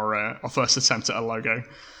that our first attempt at a logo,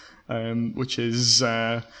 which is...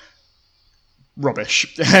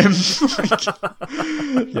 rubbish. It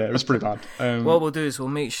was pretty bad. What we'll do is we'll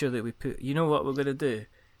make sure that we put... You know what we're going to do?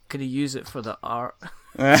 Going to use it for the art of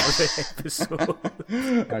the episode.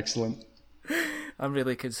 Excellent. I'm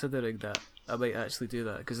really considering that. I might actually do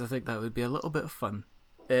that because I think that would be a little bit of fun.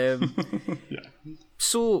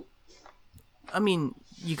 So,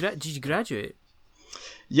 did you graduate?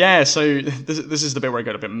 Yeah, so this is the bit where I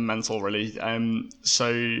got a bit mental, really.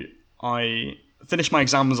 So I finished my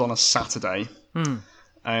exams on a Saturday,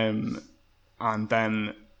 and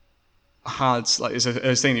then had it's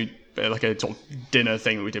a thing, like a sort of dinner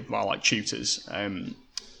thing that we did with our tutors.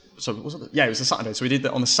 So was it? Yeah, it was a Saturday. So we did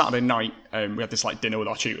that on the Saturday night. We had this dinner with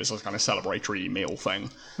our tutors, as a kind of celebratory meal thing,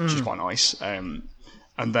 which was quite nice. And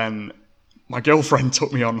then my girlfriend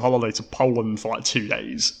took me on holiday to Poland for 2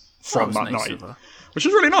 days from that night, which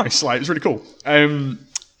was really nice. It was really cool.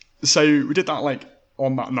 So we did that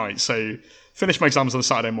on that night. So finished my exams on the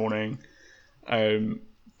Saturday morning,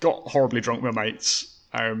 got horribly drunk with my mates,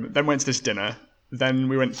 then went to this dinner, then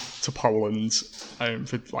we went to Poland for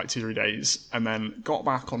 2-3 days, and then got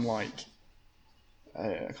back on I can't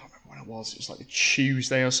remember when it was a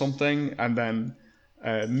Tuesday or something, and then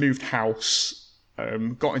moved house,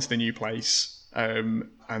 got into the new place, and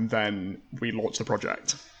then we launched the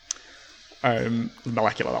project.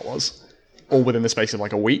 Molecular, that was. All within the space of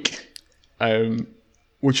like a week,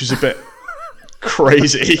 which was a bit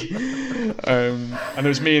crazy. And it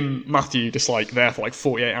was me and Matthew just like there for like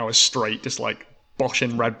 48 hours straight, just like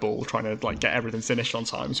boshing Red Bull, trying to like get everything finished on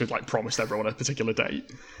time. So we'd like promised everyone a particular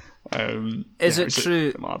date. Is it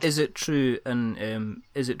true? Is it true? And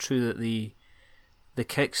is it true that the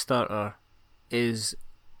Kickstarter is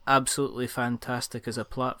absolutely fantastic as a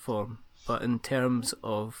platform, but in terms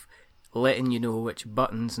of letting you know which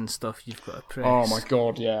buttons and stuff you've got to press? Oh my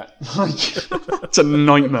god, yeah. It's a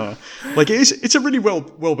nightmare. Like it's a really well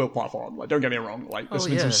built platform. Like, don't get me wrong. Like there's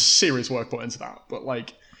been some serious work put into that. But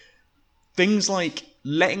like things like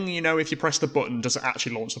letting you know if you press the button, does it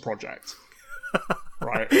actually launch the project?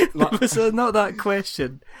 Right. Was there not that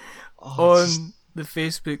question on the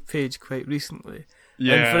Facebook page quite recently?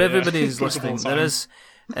 Yeah. And for everybody who's listening, there is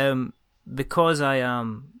because I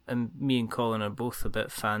am. And me and Colin are both a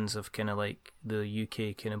bit fans of kind of like the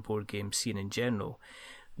UK kind of board game scene in general.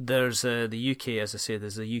 There's the UK, as I say,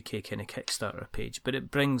 there's a UK kind of Kickstarter page, but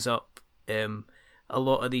it brings up a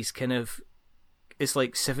lot of these kind of, it's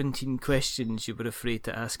like 17 questions you were afraid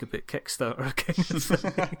to ask about Kickstarter kind of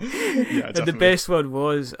thing. Yeah, and the best one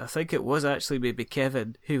was, I think it was actually maybe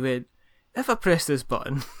Kevin, who went, if I press this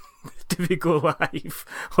button, do we go live?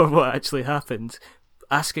 Or what actually happens?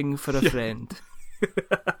 Asking for a friend.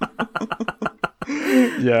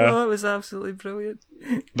 Yeah. Oh, it was absolutely brilliant.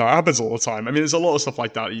 No, it happens all the time. I mean, there's a lot of stuff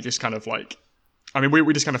like that. You just kind of like, I mean,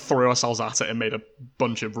 we just kind of threw ourselves at it and made a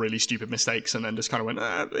bunch of really stupid mistakes, and then just kind of went,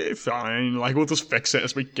 it's fine. Like, we'll just fix it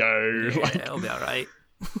as we go. Yeah, like, it'll be all right.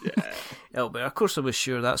 Yeah. It'll be. Of course, I was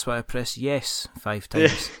sure. That's why I pressed yes 5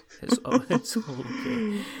 times. Yeah. It's all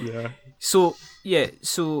okay. Yeah. So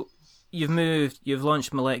you've moved. You've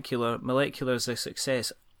launched Molecular. Molecular is a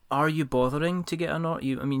success. Are you bothering to get I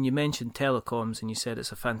mean, you mentioned telecoms and you said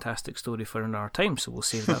it's a fantastic story for another time, so we'll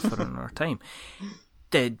save that for another time.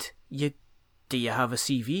 Do you have a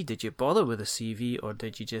CV? Did you bother with a CV, or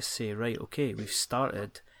did you just say, right, okay, we've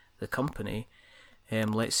started the company,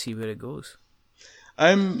 let's see where it goes?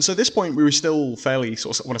 So at this point, we were still fairly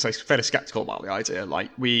fairly skeptical about the idea. Like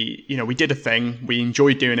we did a thing, we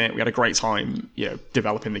enjoyed doing it, we had a great time,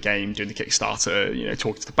 developing the game, doing the Kickstarter,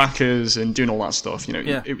 talking to the backers and doing all that stuff.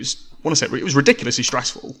 It was ridiculously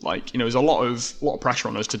stressful. Like, there was a lot of pressure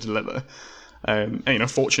on us to deliver. And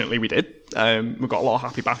fortunately we did. We got a lot of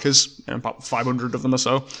happy backers, about 500 of them or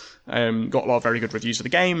so. Got a lot of very good reviews of the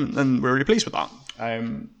game, and we were really pleased with that.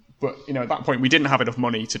 But, at that point, we didn't have enough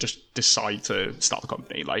money to just decide to start the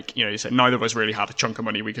company. Like, you said neither of us really had a chunk of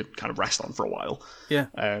money we could kind of rest on for a while. Yeah.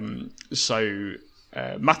 So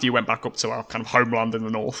Matthew went back up to our kind of homeland in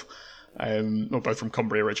the north. We're both from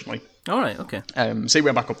Cumbria originally. All right, okay. So he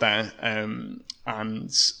went back up there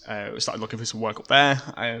and started looking for some work up there.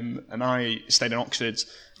 And I stayed in Oxford,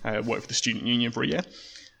 worked for the Student Union for a year.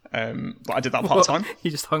 But I did that part-time.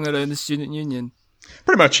 You just hung around the Student Union?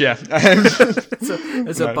 Pretty much, yeah.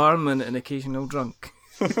 As a barman and occasional drunk.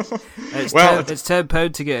 It's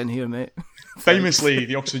 £10 to get in here, mate. Famously,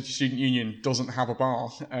 the Oxford Student Union doesn't have a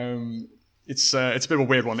bar. It's a bit of a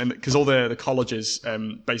weird one, because all the colleges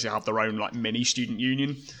basically have their own like mini student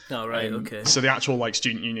union. Oh right, okay. So the actual like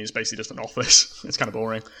student union is basically just an office. It's kind of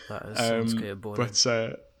boring. That sounds kind of boring.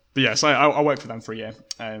 But yeah, so I worked for them for a year.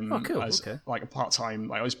 Cool. As, okay. Like a part-time,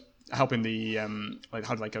 like I was helping the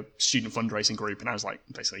had like a student fundraising group, and I was like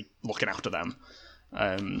basically looking after them.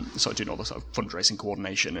 So doing all the sort of fundraising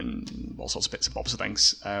coordination and all sorts of bits and bobs of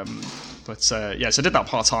things. So I did that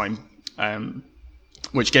part-time,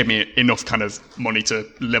 which gave me enough kind of money to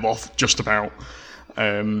live off just about,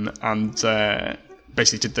 and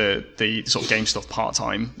basically did the sort of game stuff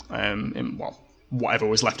part-time, in whatever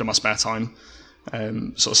was left of my spare time.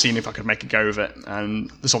 Sort of seeing if I could make a go of it, and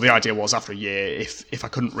the idea was after a year, if I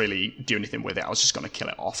couldn't really do anything with it, I was just going to kill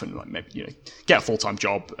it off and like maybe get a full-time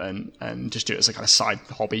job and just do it as a kind of side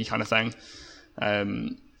hobby kind of thing.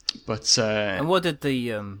 And what did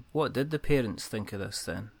the parents think of this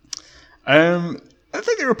then? I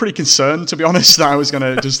think they were pretty concerned, to be honest, that I was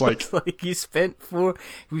going to just like like we spent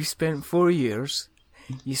 4 years.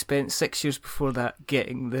 You spent 6 years before that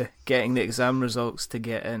getting the exam results to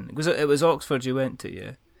get in. It was Oxford you went to,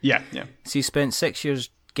 yeah? Yeah. So you spent 6 years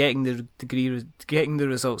getting the degree, getting the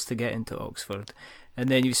results to get into Oxford, and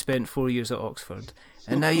then you spent 4 years at Oxford,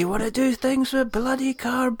 and now you want to do things with bloody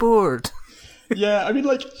cardboard. Yeah, I mean,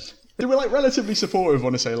 like, they were like relatively supportive, I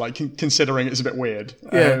want to say, like considering it's a bit weird.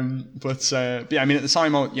 Yeah. But yeah, I mean, at the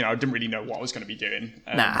time, I didn't really know what I was going to be doing.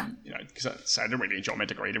 Nah. because I didn't really enjoy my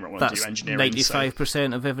degree. I didn't really want to do engineering.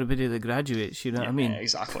 95% of everybody that graduates, you know what I mean? Yeah,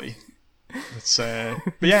 exactly. But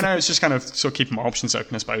yeah, no, it's just kind of sort of keeping my options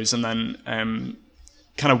open, I suppose. And then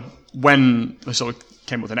kind of when I sort of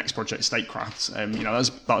came up with the next project, Statecraft, that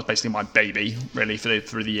was basically my baby, really,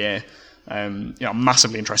 through the year. I'm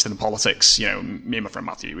massively interested in politics. Me and my friend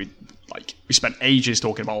Matthew, we spent ages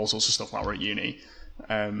talking about all sorts of stuff while we were at uni.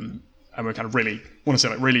 And we're kind of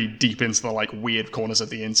really deep into the weird corners of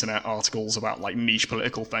the internet, articles about niche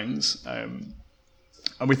political things.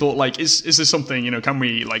 And we thought, is this something, can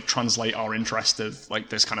we translate our interest of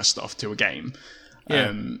this kind of stuff to a game?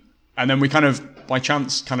 Yeah. And then we kind of, by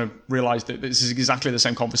chance, realized that this is exactly the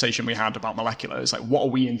same conversation we had about Molecular. It's what are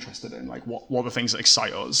we interested in? What are the things that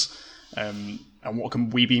excite us? And what can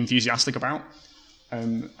we be enthusiastic about?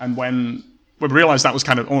 And when we realized that was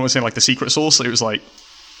kind of almost in the secret sauce, it was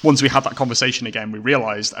once we had that conversation again, we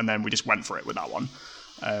realized, and then we just went for it with that one.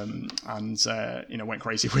 Went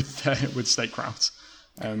crazy with Statecraft.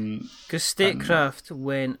 Because Statecraft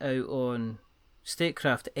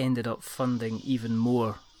Statecraft ended up funding even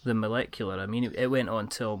more than Molecular. I mean, it went on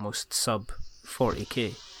to almost sub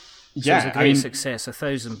 40k. So it was a great success,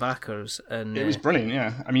 1,000 backers, and it was brilliant.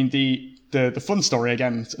 Yeah, I mean the fun story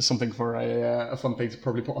again, something for a fun thing to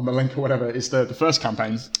probably put on the link or whatever, is the first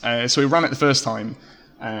campaign. So we ran it the first time,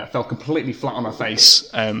 fell completely flat on our face,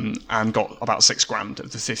 and got about $6,000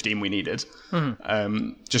 of the 15 we needed.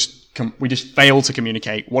 We just failed to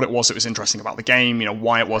communicate what it was that was interesting about the game.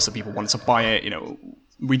 Why it was that people wanted to buy it.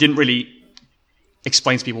 We didn't really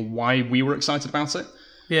explain to people why we were excited about it.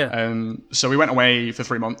 Yeah. So we went away for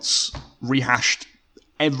 3 months, rehashed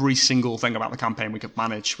every single thing about the campaign we could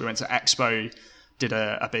manage. We went to Expo, did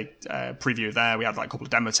a big preview there. We had a couple of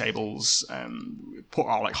demo tables, put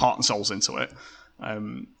our heart and souls into it.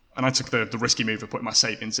 And I took the risky move of putting my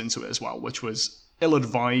savings into it as well, which was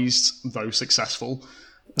ill-advised, though successful.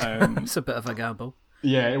 It's a bit of a gamble.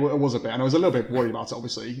 Yeah, it was a bit, and I was a little bit worried about it,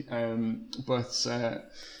 obviously. But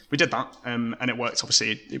we did that, and it worked.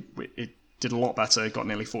 Obviously, it did a lot better. Got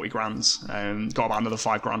nearly 40 grand. Got about another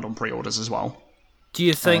 5 grand on pre-orders as well. Do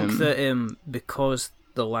you think that because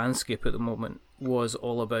the landscape at the moment was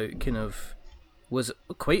all about was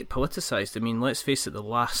quite politicised? I mean, let's face it, the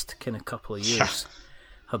last couple of years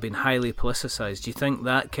have been highly politicised. Do you think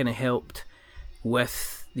that helped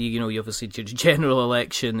with you obviously did your general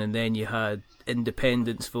election, and then you had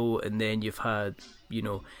independence vote, and then you've had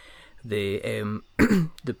the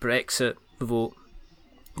the Brexit vote,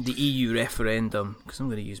 the EU referendum, because I'm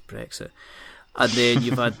going to use Brexit, and then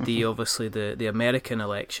you've had obviously the American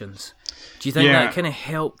elections. Do you think that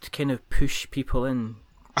helped push people in?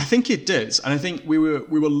 I think it did, and I think we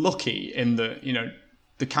were lucky in that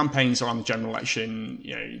the campaigns around the general election,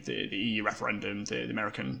 the EU referendum, the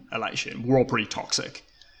American election, were all pretty toxic.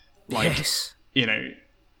 Yes.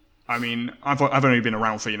 I mean, I've only been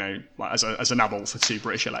around for as a navel for 2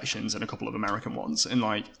 British elections and a couple of American ones, and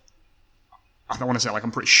I don't want to say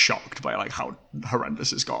I'm pretty shocked by how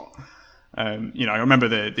horrendous it's got. I remember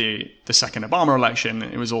the second Obama election.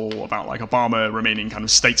 It was all about Obama remaining kind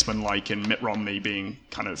of statesman-like and Mitt Romney being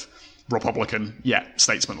kind of Republican yet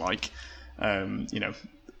statesman-like.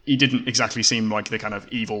 He didn't exactly seem like the kind of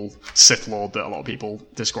evil Sith Lord that a lot of people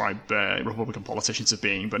describe Republican politicians as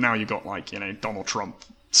being. But now you've got Donald Trump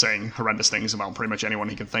saying horrendous things about pretty much anyone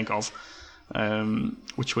he can think of,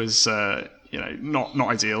 which was not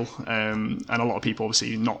ideal. And a lot of people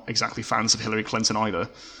obviously not exactly fans of Hillary Clinton either.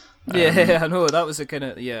 Yeah, I know that was the kind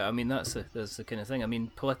of I mean that's the kind of thing. I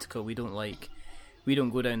mean, political. We don't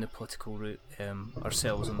go down the political route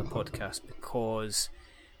ourselves on the podcast because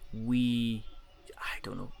I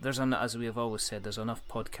don't know. As we have always said, there's enough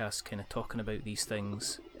podcasts talking about these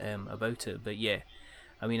things about it. But yeah,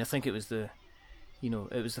 I mean, I think it was the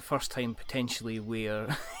first time potentially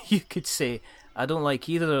where you could say I don't like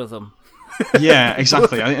either of them. Yeah,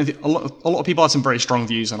 exactly. I think a lot of people had some very strong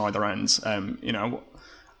views on either end.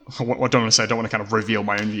 I don't want to say, I don't want to kind of reveal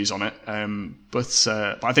my own views on it. But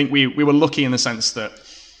I think we were lucky in the sense that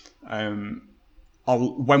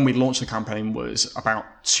when we launched the campaign was about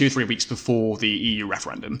 2 or 3 weeks before the EU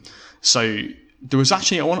referendum. So there was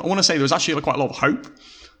actually, I want to say there was actually quite a lot of hope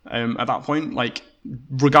at that point.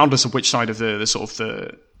 Regardless of which side of the sort of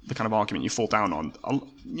the kind of argument you fall down on,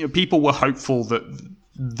 people were hopeful that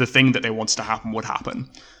the thing that they wanted to happen would happen.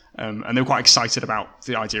 And they were quite excited about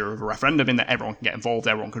the idea of a referendum in that everyone can get involved,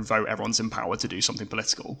 everyone can vote, everyone's empowered to do something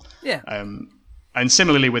political. Yeah. And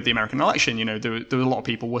similarly with the American election, there were a lot of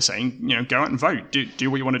people were saying, go out and vote,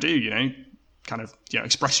 do what you want to do, kind of,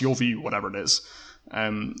 express your view, whatever it is.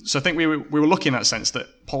 So I think we were lucky in that sense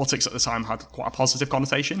that politics at the time had quite a positive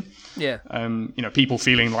connotation. Yeah. People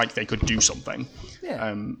feeling like they could do something.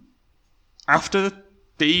 Yeah. After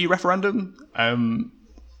the referendum,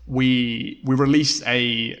 we released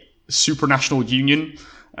a supranational union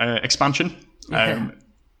expansion,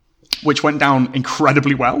 which went down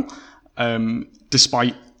incredibly well,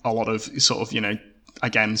 despite a lot of sort of,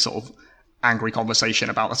 again, sort of angry conversation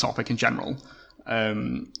about the topic in general.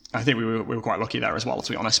 I think we were quite lucky there as well,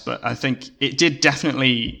 to be honest. But I think it did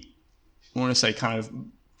definitely, I want to say,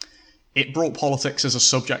 it brought politics as a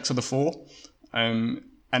subject to the fore.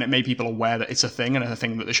 And it made people aware that it's a thing and a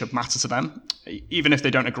thing that they should matter to them. Even if they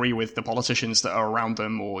don't agree with the politicians that are around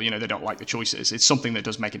them or, they don't like the choices, it's something that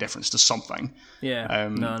does make a difference to something. Yeah,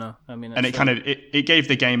 no. I mean, and it gave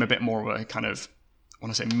the game a bit more of a kind of, I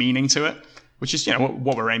want to say, meaning to it, which is,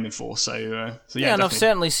 what we're aiming for. So yeah, and definitely. I've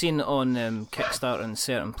certainly seen on Kickstarter in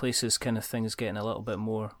certain places kind of things getting a little bit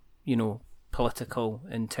more, political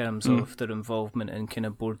in terms of their involvement in kind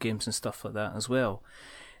of board games and stuff like that as well.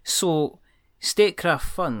 So Statecraft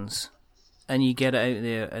funds, and you get it out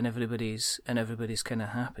there, and everybody's kind of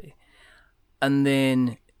happy. And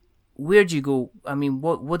then, where'd you go? I mean,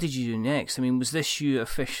 what did you do next? I mean, was this you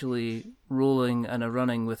officially rolling and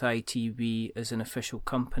running with ITB as an official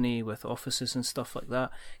company with offices and stuff like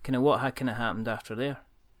that? What happened after there?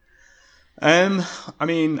 I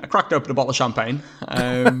mean, I cracked open a bottle of champagne.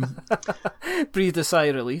 Breathed a sigh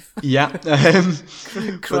of relief. Yeah.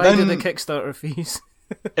 Cried at the Kickstarter fees.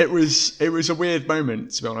 It was a weird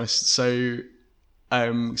moment, to be honest. So I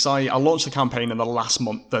launched the campaign in the last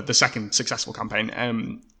month, the second successful campaign,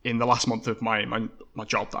 in the last month of my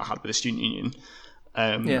job that I had with the student union.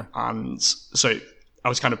 And so I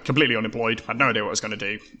was kind of completely unemployed, had no idea what I was going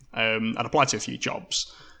to do. I'd applied to a few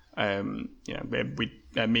jobs. Me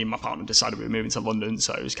and my partner decided we were moving to London,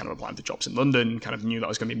 so I was kind of applying for jobs in London, kind of knew that I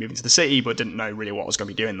was going to be moving to the city, but didn't know really what I was going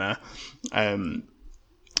to be doing there.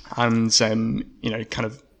 And kind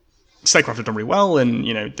of Statecraft had done really well, and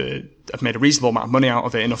I've made a reasonable amount of money out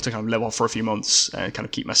of it, enough to kind of live off for a few months, kind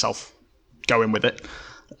of keep myself going with it.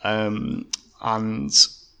 And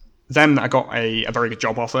then I got a very good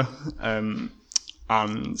job offer, and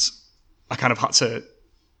I kind of had to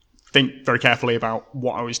think very carefully about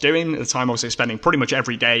what I was doing. At the time, I was spending pretty much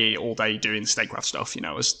every day, all day, doing Statecraft stuff.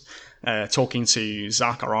 I was talking to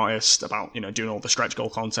Zach, our artist, about doing all the stretch goal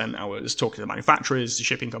content. I was talking to the manufacturers, the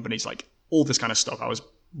shipping companies, like all this kind of stuff. I was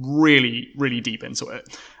really, really deep into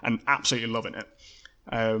it and absolutely loving it.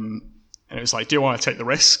 And it was like, do I take the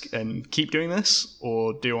risk and keep doing this,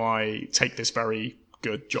 or do I take this very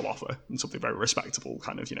good job offer and something very respectable,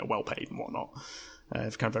 kind of well paid and whatnot,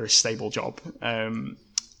 kind of very stable job.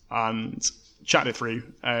 And chatted it through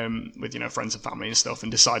with friends and family and stuff,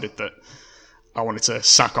 and decided that I wanted to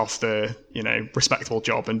sack off the respectable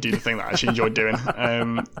job and do the thing that I actually enjoyed doing,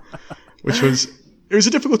 which was a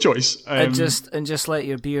difficult choice. And just let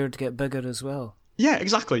your beard get bigger as well. Yeah,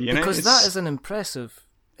 exactly. Because that is an impressive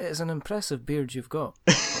beard you've got.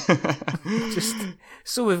 Just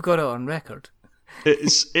so we've got it on record.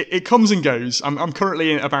 It comes and goes. I'm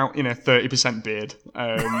currently about 30% beard.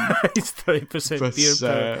 It's 30% beard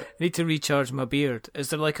power. I need to recharge my beard. Is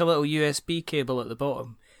there like a little USB cable at the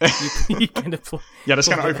bottom? You kind of just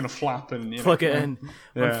kind of open a flap and plug it in.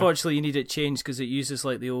 Yeah. Unfortunately, you need it changed because it uses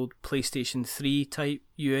like the old PlayStation 3 type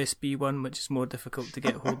USB one, which is more difficult to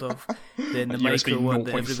get hold of than the micro one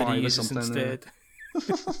that everybody uses instead.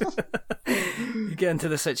 You get into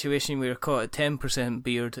the situation where you're caught at 10%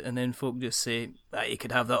 beard, and then folk just say, you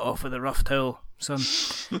could have that off with a rough towel, son.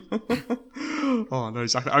 Oh no,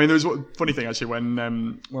 exactly. I mean, there was one funny thing actually when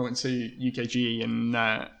I went to UKG, and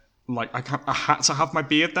I had to have my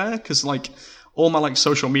beard there because all my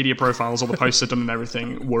social media profiles, all the posts I'd done and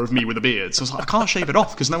everything were of me with a beard. So I was like, I can't shave it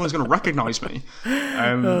off because no one's going to recognise me.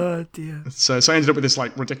 Oh dear. So I ended up with this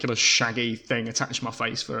ridiculous shaggy thing attached to my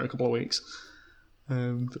face for a couple of weeks.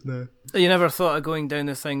 But no. You never thought of going down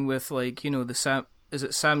the thing with is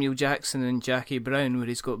it Samuel Jackson and Jackie Brown where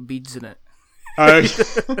he's got beads in it?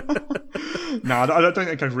 No, I don't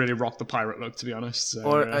think I'd really rock the pirate look, to be honest. So,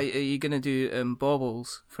 or are you going to do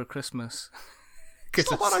baubles for Christmas? It's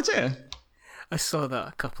not a bad idea. I saw that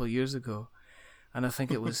a couple of years ago, and I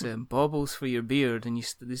think it was baubles for your beard, and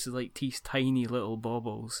this is like these tiny little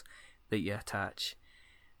baubles that you attach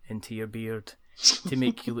into your beard to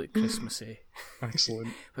make you look Christmassy.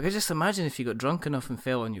 Excellent. But I could just imagine if you got drunk enough and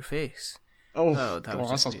fell on your face.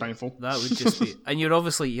 That sounds painful. That would just be... And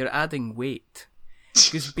you're adding weight.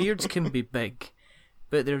 Because beards can be big,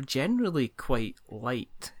 but they're generally quite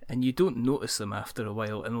light, and you don't notice them after a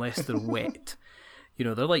while unless they're wet.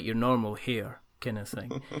 They're like your normal hair. kind of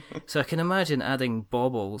thing. So I can imagine adding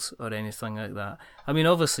baubles or anything like that. I mean,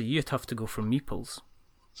 obviously you'd have to go for meeples.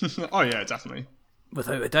 Oh yeah, definitely.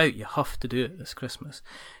 Without a doubt, you have to do it this Christmas.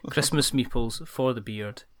 Christmas meeples for the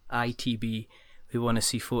beard. ITB. We want to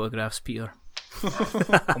see photographs, Peter.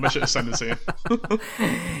 I'll make sure to send it to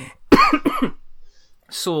you.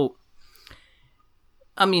 So,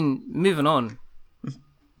 I mean, moving on.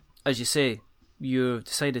 As you say, you've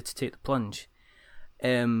decided to take the plunge.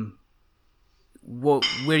 Where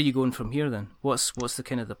are you going from here then? What's the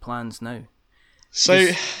kind of the plans now? So,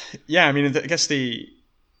 yeah, I mean, I guess the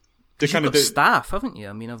you've got staff, haven't you?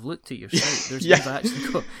 I mean, I've looked at your site. You've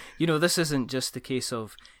actually got, this isn't just the case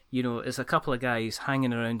of, it's a couple of guys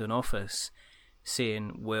hanging around an office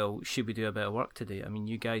saying, well, should we do a bit of work today? I mean,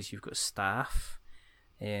 you guys, you've got staff,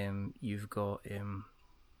 you've got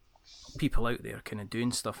people out there kind of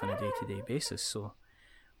doing stuff on a day-to-day basis. So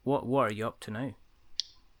what are you up to now?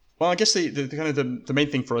 Well, I guess the kind of the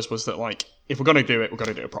main thing for us was that, like, if we're going to do it, we're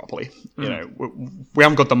going to do it properly. We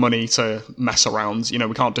haven't got the money to mess around.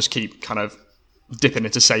 We can't just keep kind of dipping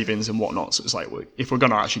into savings and whatnot. So it's like, if we're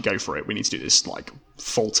going to actually go for it, we need to do this like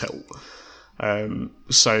full tilt.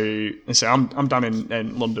 So I'm down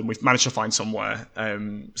in London. We've managed to find somewhere.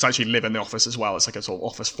 It's actually live in the office as well. It's like a sort of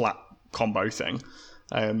office flat combo thing.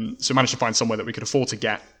 So we managed to find somewhere that we could afford to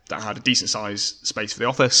get that had a decent sized space for the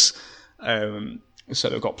office. So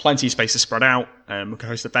they've got plenty of space to spread out. We can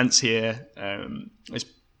host events here. It's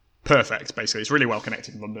perfect, basically. It's really well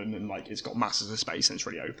connected in London, and like it's got masses of space and it's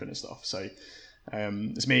really open and stuff. So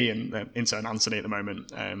it's me and intern Anthony at the moment,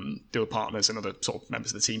 deal with partners and other sort of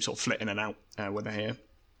members of the team sort of flit in and out when they're here.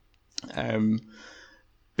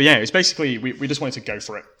 But yeah, it's basically we just wanted to go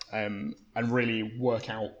for it and really work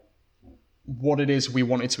out what it is we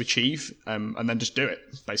wanted to achieve, and then just do it.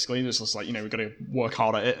 Basically, it's just like, we've got to work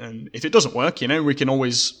hard at it, and if it doesn't work, we can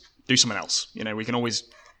always do something else. We can always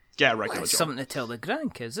get a regular job. Something to tell the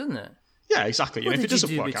grandkids, isn't it? Yeah, exactly. What if it did you doesn't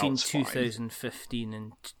do work between out, 2015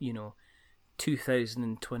 and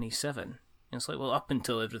 2027? It's like, well, up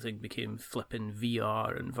until everything became flipping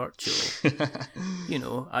VR and virtual,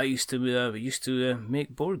 I used to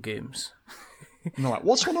make board games. And they're like,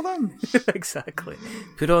 what's one of them? Exactly.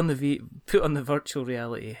 Put on the virtual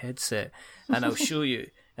reality headset, and I'll show you,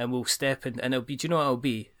 and we'll step in, and it'll be. Do you know what it'll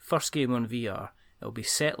be? First game on VR. It'll be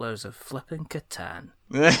Settlers of flipping Catan,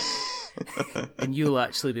 and you'll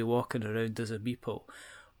actually be walking around as a meeple,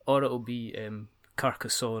 or it'll be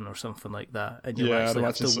Carcassonne or something like that, and you'll actually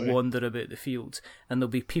have to wander about the fields, and there'll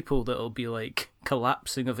be people that'll be like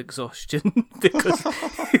collapsing of exhaustion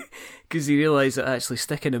because you realise that actually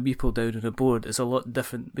sticking a meeple down on a board is a lot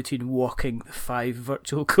different between walking the 5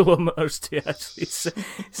 virtual kilometres to actually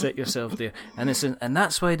sit yourself there, and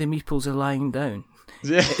that's why the meeples are lying down.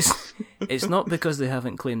 Yeah. It's not because they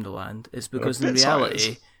haven't claimed the land, it's because in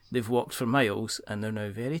reality they've walked for miles and they're now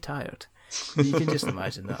very tired. You can just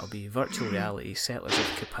imagine that'll be virtual reality, Settlers of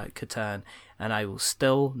Catan, and I will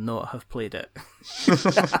still not have played it.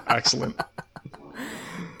 Excellent.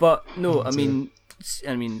 But no, I mean,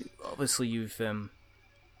 obviously you've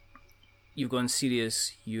gone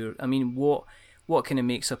serious. What kind of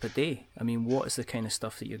makes up a day? I mean, what is the kind of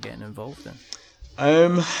stuff that you're getting involved in?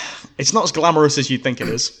 It's not as glamorous as you'd think it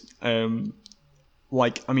is.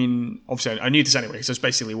 Obviously I knew this anyway, because I was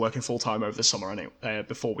basically working full-time over the summer anyway,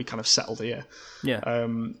 before we kind of settled here. Yeah.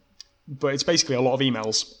 But it's basically a lot of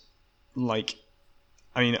emails.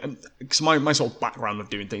 Because my sort of background of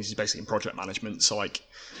doing things is basically in project management, so I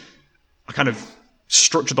kind of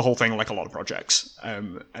structured the whole thing like a lot of projects.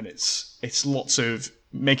 And it's lots of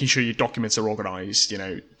making sure your documents are organized,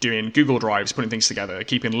 doing Google Drives, putting things together,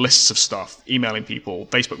 keeping lists of stuff, emailing people,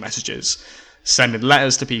 Facebook messages, sending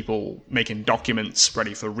letters to people, making documents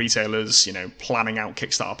ready for retailers, planning out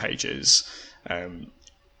Kickstarter pages. We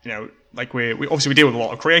obviously deal with a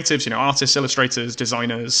lot of creatives, artists, illustrators,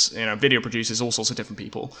 designers, video producers, all sorts of different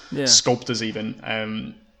people, sculptors even.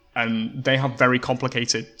 And they have very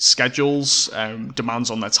complicated schedules,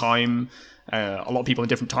 demands on their time. A lot of people in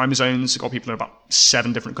different time zones. We've got people in about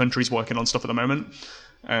 7 different countries working on stuff at the moment.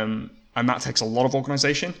 And that takes a lot of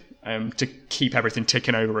organization to keep everything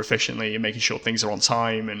ticking over efficiently and making sure things are on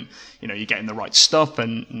time and, you're getting the right stuff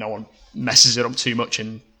and no one messes it up too much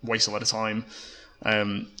and wastes a lot of time.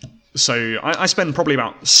 So I spend probably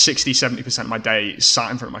about 60-70% of my day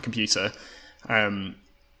sat in front of my computer,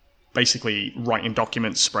 basically writing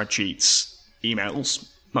documents, spreadsheets, emails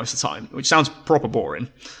most of the time, which sounds proper boring.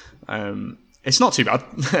 It's not too bad.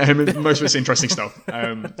 Most of it's interesting stuff.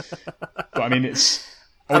 But I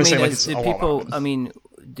mean,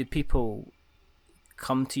 do people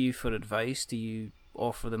come to you for advice? Do you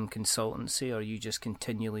offer them consultancy, or are you just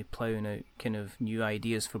continually ploughing out kind of new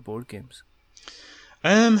ideas for board games?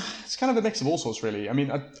 It's kind of a mix of all sorts, really. I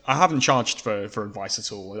mean, I haven't charged for advice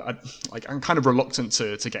at all. I'm kind of reluctant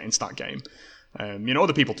to get into that game.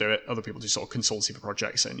 Other people do it. Other people do sort of consultancy for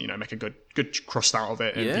projects and, make a good crust out of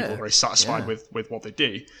it, and people are very satisfied with what they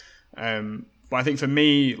do. But I think for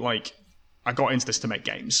me, like, I got into this to make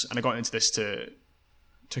games, and I got into this to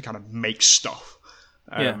kind of make stuff.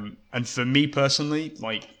 And for me personally,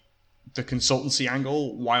 like, the consultancy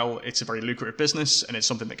angle, while it's a very lucrative business and it's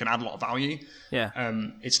something that can add a lot of value,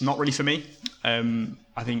 it's not really for me.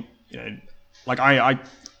 I think, like, I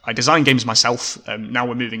design games myself. Now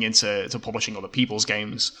we're moving into publishing other people's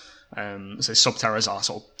games. So Subterra is our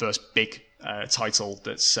sort of first big title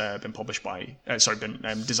that's been published by,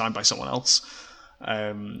 designed by someone else.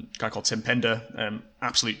 A guy called Tim Pinder,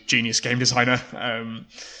 absolute genius game designer.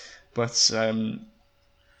 But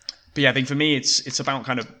yeah, I think for me, it's about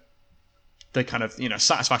the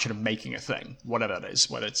satisfaction of making a thing, whatever it is,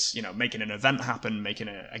 whether it's, making an event happen, making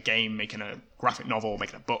a game, making a graphic novel,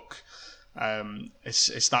 making a book.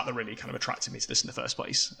 It's that really kind of attracted me to this in the first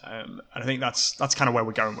place. And I think that's kind of where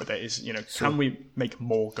we're going with it is, can we make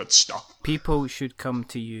more good stuff? People should come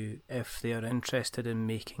to you if they are interested in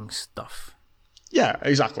making stuff. Yeah,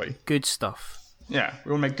 exactly. Good stuff. Yeah,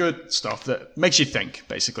 we want to make good stuff that makes you think,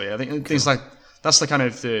 basically. I think things like that's the kind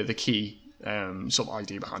of the key sort of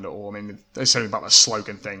idea behind it all. I mean, there's something about the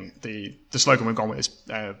slogan thing. The slogan we've gone with is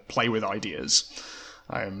play with ideas.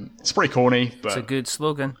 It's pretty corny, but it's a good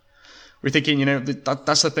slogan. We're thinking,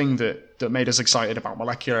 that's the thing that made us excited about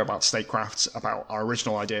Molecular, about Statecraft, about our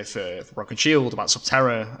original idea for Broken Shield, about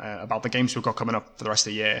Subterra, about the games we've got coming up for the rest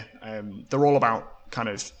of the year. They're all about kind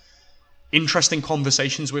of interesting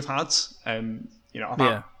conversations we've had,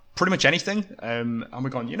 about pretty much anything. And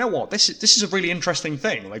we're going, you know what, this is a really interesting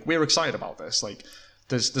thing. Like, we're excited about this. Like,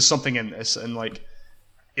 there's something in this, and like,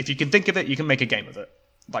 if you can think of it, you can make a game of it.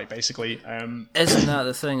 Like, basically, isn't that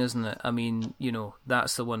the thing? Isn't it? I mean,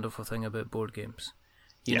 that's the wonderful thing about board games.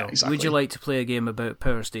 Exactly. Would you like to play a game about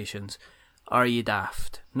power stations? Are you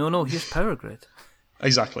daft? No. Here's Power Grid.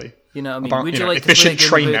 Exactly. You know what I mean? About, would you like to play a game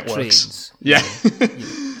train about networks? Trains? Yeah.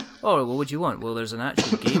 Or well, what would you want? Well, there's an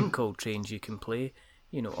actual game called Trains you can play.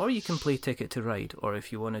 Or you can play Ticket to Ride, or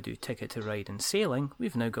if you want to do Ticket to Ride and sailing,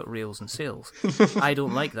 we've now got rails and sails. I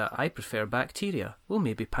don't like that. I prefer bacteria. Well,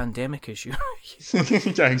 maybe pandemic issue.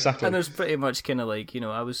 Yeah, exactly. And there's pretty much kind of like,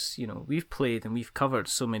 we've played and we've covered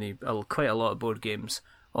quite a lot of board games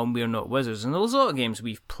on We're Not Wizards, and there's a lot of games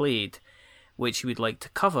we've played which you would like to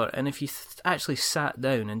cover, and if you actually sat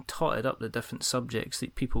down and totted up the different subjects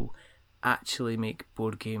that people actually make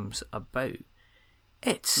board games about,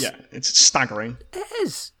 it's staggering. It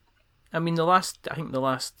is. I mean,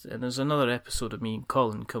 and there's another episode of me and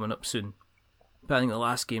Colin coming up soon, but I think the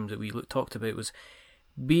last game that we talked about was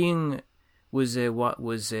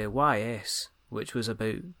YS, which was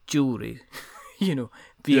about jewellery,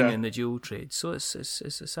 being in the jewel trade. So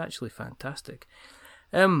it's actually fantastic.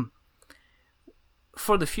 For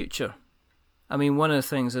the future, I mean, one of the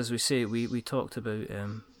things, as we say, we talked about,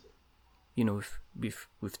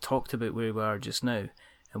 we've talked about where we are just now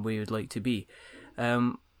and where you'd like to be.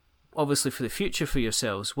 Obviously, for the future for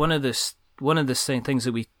yourselves, one of the things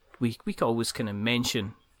that we always kind of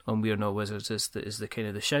mention on We're Not Wizards is the kind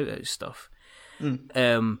of the shout out stuff.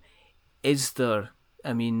 Is there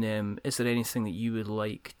anything that you would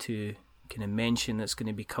like to kind of mention that's going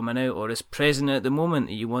to be coming out or is present at the moment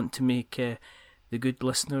that you want to make the good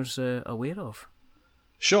listeners aware of?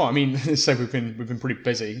 Sure. I mean, so we've been pretty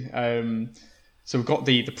busy. So we've got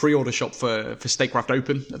the pre-order shop for Statecraft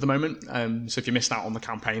open at the moment. So if you missed out on the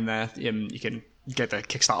campaign there, you can get the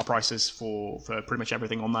Kickstarter prices for pretty much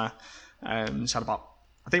everything on there. I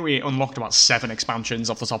think we unlocked about 7 expansions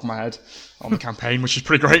off the top of my head on the campaign, which is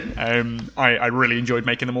pretty great. I really enjoyed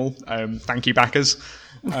making them all. Thank you, backers.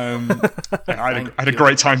 I had a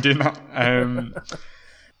great time doing that.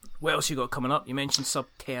 What else you got coming up? You mentioned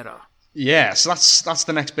Subterra. Yeah, so that's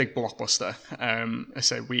the next big blockbuster.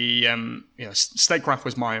 So Statecraft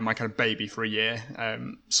was my kind of baby for a year.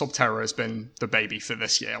 Subterra has been the baby for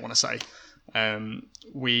this year, I want to say.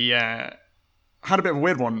 We had a bit of a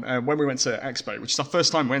weird one when we went to Expo, which is our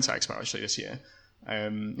first time we went to Expo actually this year.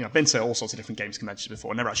 I've been to all sorts of different games conventions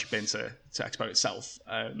before, never actually been to Expo itself.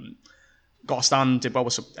 Got a stand, did well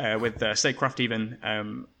with Statecraft even,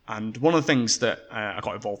 and one of the things that I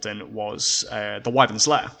got involved in was the Wyvern's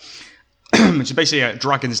Lair, which is basically a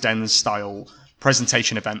Dragon's Den style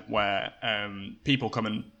presentation event where people come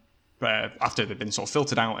and after they've been sort of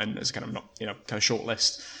filtered out and as a kind of kind of short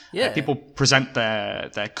list. Yeah. People present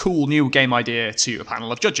their cool new game idea to a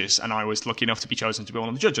panel of judges, and I was lucky enough to be chosen to be one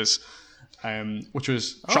of the judges, which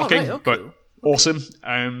was shocking, but awesome.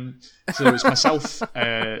 So it was myself,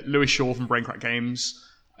 Lewis Shaw from Braincrack Games.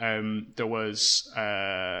 There was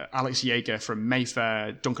Alex Yeager from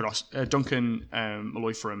Mayfair, Duncan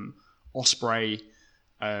Malloy from Osprey,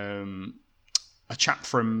 a chap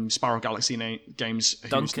from Spiral Galaxy Games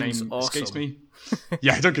whose name escapes me.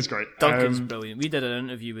 Yeah, Duncan's great. Duncan's brilliant. We did an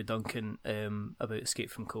interview with Duncan about Escape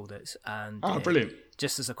from Colditz, and brilliant.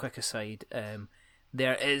 Just as a quick aside,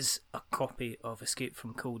 there is a copy of Escape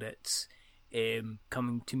from Colditz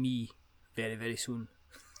coming to me very, very soon.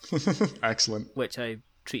 Excellent. Which I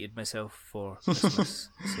treated myself for Christmas.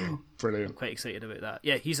 So brilliant. I'm quite excited about that.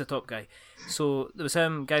 Yeah, he's a top guy. So there was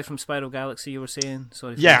guy from Spiral Galaxy you were saying.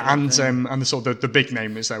 Sorry. Yeah, and the sort of the big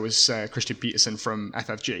name was Christian Peterson from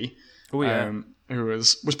FFG. Oh yeah. Who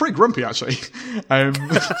was pretty grumpy actually.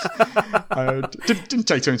 Didn't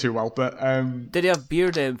take to him too well, but did he have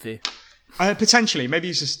beard envy? Potentially, maybe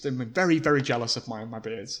he's just very, very jealous of my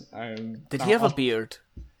beard. Did he have a beard?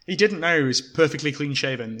 He didn't know. He was perfectly clean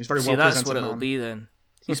shaven. He's very well presented. That's what it'll be then.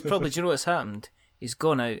 He's probably. Do you know what's happened? He's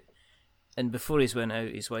gone out, and before he's went out,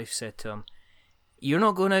 his wife said to him, "You're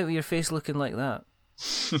not going out with your face looking like that."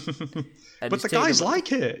 But the guys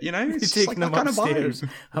like it, you know. It's he's like taking that him kind upstairs, of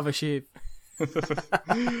vibe. have a shave.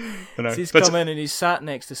 So he's come in and he's sat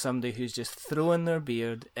next to somebody who's just throwing their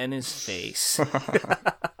beard in his face.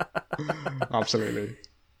 Absolutely.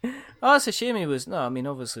 Oh, it's a shame he was. No, I mean,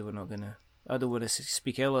 obviously we're not gonna. I don't want to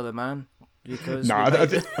speak ill of the man because I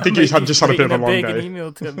think he's just had a bit of a long day. An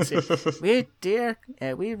email to him and say,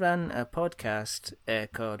 we run a podcast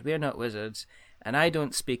called We're Not Wizards, and I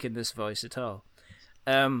don't speak in this voice at all.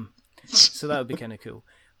 So that would be kind of cool.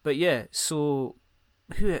 But yeah, so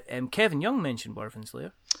who? Kevin Young mentioned Werven's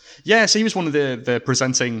Lair. Yeah, so he was one of the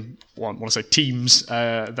presenting, I want to say teams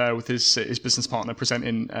there with his business partner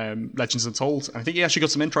presenting Legends Untold. And I think he actually got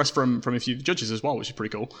some interest from a few judges as well, which is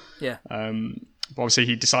pretty cool. Yeah. But obviously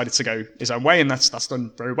he decided to go his own way, and that's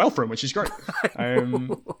done very well for him, which is great.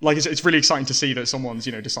 Like it's really exciting to see that someone's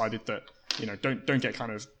decided that don't get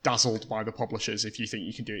kind of dazzled by the publishers if you think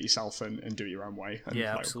you can do it yourself and do it your own way. And,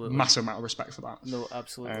 yeah, absolutely. Massive amount of respect for that. No,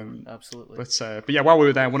 absolutely, absolutely. But yeah, while we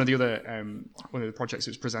were there, one of the projects that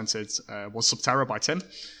was presented was Subterra by Tim.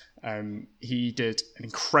 He did an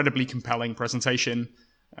incredibly compelling presentation.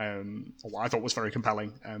 What I thought was very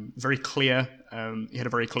compelling, very clear. He had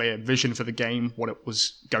a very clear vision for the game, what it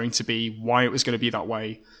was going to be, why it was going to be that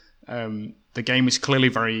way. The game was clearly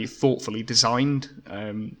very thoughtfully designed.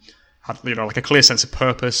 Had like a clear sense of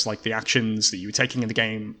purpose, like the actions that you were taking in the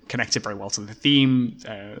game connected very well to the theme.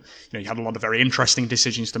 You had a lot of very interesting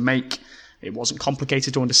decisions to make. It wasn't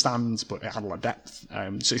complicated to understand, but it had a lot of depth.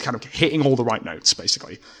 So it's kind of hitting all the right notes,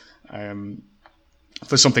 basically.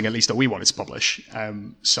 For something at least that we wanted to publish.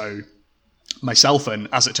 So myself and,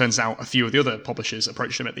 as it turns out, a few of the other publishers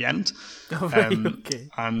approached him at the end. Oh, right, okay.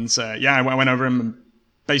 And I went over him and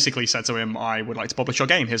basically said to him, I would like to publish your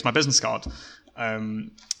game. Here's my business card.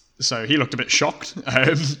 So he looked a bit shocked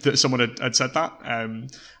that someone had said that. I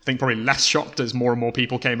think probably less shocked as more and more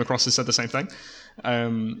people came across and said the same thing.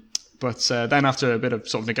 But then after a bit of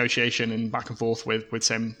sort of negotiation and back and forth with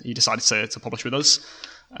Tim, he decided to publish with us.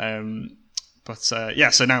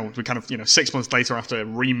 So now we kind of, 6 months later after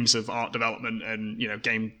reams of art development and,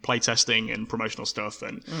 game playtesting and promotional stuff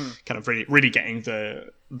and kind of really getting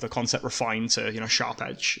the concept refined to, sharp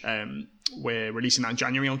edge, we're releasing that in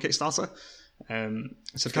January on Kickstarter.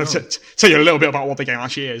 So to kind of tell you a little bit about what the game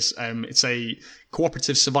actually is, it's a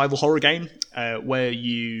cooperative survival horror game where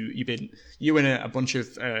you and a bunch of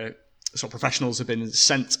sort of professionals have been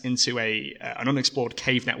sent into an unexplored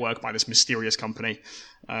cave network by this mysterious company.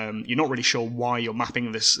 You're not really sure why you're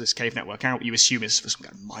mapping this cave network out. You assume it's for some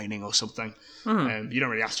kind of mining or something. You don't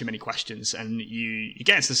really ask too many questions, and you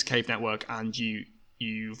get into this cave network and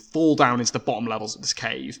you fall down into the bottom levels of this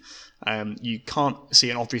cave. You can't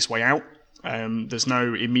see an obvious way out. There's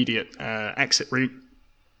no immediate exit route.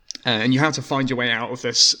 And you have to find your way out of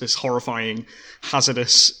this horrifying,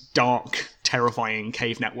 hazardous, dark, terrifying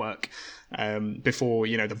cave network before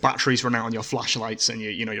the batteries run out on your flashlights and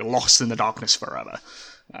you're lost in the darkness forever.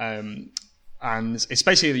 And it's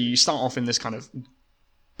basically you start off in this kind of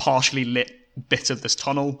partially lit bit of this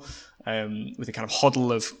tunnel with a kind of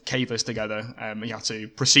huddle of cavers together. You have to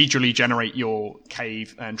procedurally generate your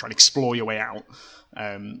cave and try and explore your way out.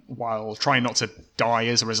 While trying not to die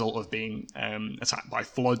as a result of being attacked by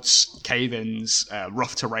floods, cave-ins,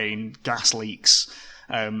 rough terrain, gas leaks,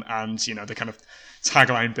 and the kind of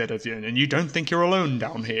tagline bit of you, and you don't think you're alone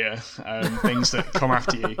down here. Things that come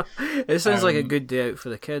after you. It sounds like a good day out for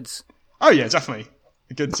the kids. Oh yeah, definitely.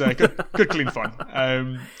 Good, clean fun.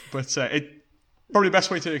 But it probably the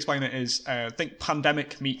best way to explain it is think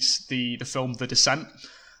Pandemic meets the film The Descent.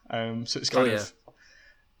 So it's kind of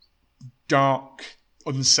dark,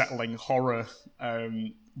 unsettling horror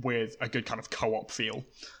with a good kind of co-op feel.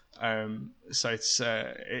 So it's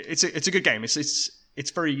a good game.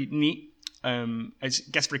 It's very neat.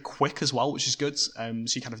 It gets very quick as well, which is good. So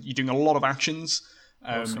you're doing a lot of actions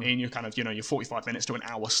awesome. In your kind of your 45 minutes to an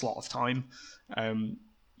hour slot of time.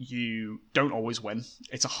 You don't always win.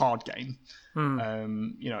 It's a hard game.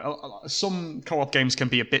 Some co-op games can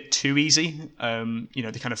be a bit too easy.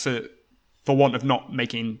 They kind of for want of not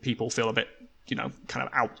making people feel a bit kind of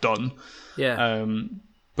outdone. Yeah.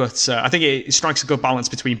 But I think it strikes a good balance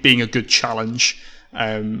between being a good challenge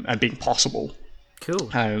and being possible. Cool.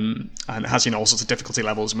 And it has all sorts of difficulty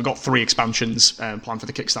levels. And we've got 3 expansions planned for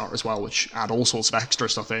the Kickstarter as well, which add all sorts of extra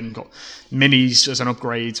stuff in. We've got minis as an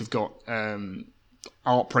upgrade. We've got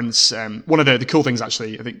art prints. One of the cool things,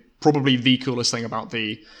 actually, I think probably the coolest thing about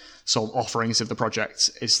the sort of offerings of the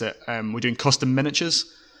project is that we're doing custom miniatures.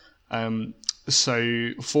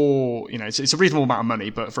 So for it's a reasonable amount of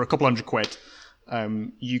money, but for a couple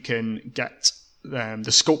 £100, you can get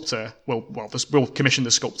the sculptor. We'll commission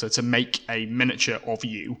the sculptor to make a miniature of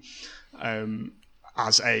you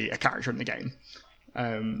as a character in the game.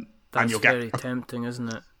 That's and you'll very get tempting, isn't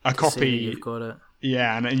it? A copy. You've got it.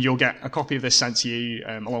 Yeah, and you'll get a copy of this sent to you,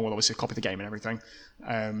 along with obviously a copy of the game and everything.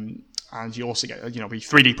 And you also get, be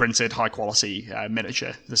 3D printed, high quality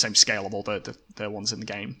miniature, the same scale of all the ones in the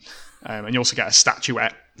game. And you also get a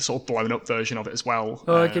statuette, sort of blown up version of it as well.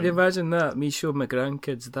 Oh, I can imagine that. Me showing my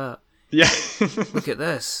grandkids that. Yeah. Look at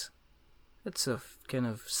this. It's a kind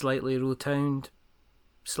of slightly rotund,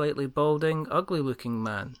 slightly balding, ugly looking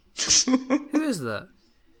man. Who is that?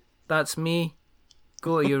 That's me.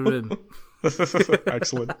 Go to your room.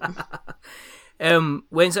 Excellent.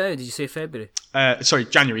 When's it out? Did you say February? Sorry,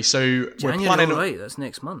 January. So we're planning. Right, that's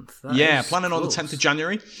next month. Planning on the 10th of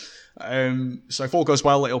January. So if all goes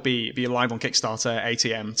well, it'll be live on Kickstarter 8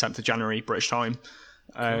 AM 10th of January British time.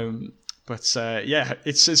 But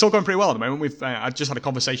it's all going pretty well at the moment. I just had a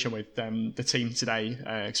conversation with the team today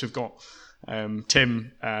because we've got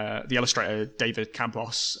Tim, the illustrator, David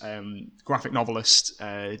Campos, graphic novelist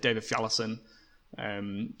David Fialison.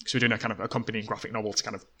 Because we're doing a kind of accompanying graphic novel to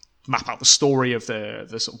kind of map out the story of the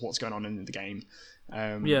sort of what's going on in the game.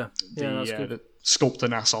 That's good. The sculptor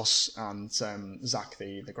Nassos and Zach,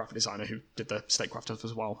 the graphic designer who did the Statecraft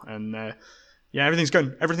as well. And everything's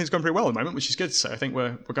going pretty well at the moment, which is good. So I think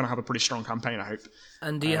we're going to have a pretty strong campaign, I hope.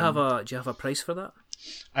 And do you have a price for that?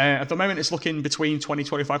 At the moment, it's looking between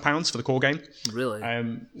 £20-25 for the core game. Really?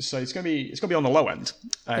 So it's going to be on the low end.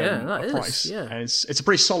 That is. Price. Yeah. And it's a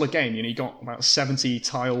pretty solid game. You got about 70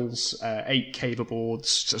 tiles, 8 caver boards,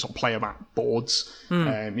 so sort of player map boards.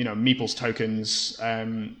 Meeples tokens.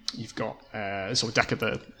 You've got a sort of deck of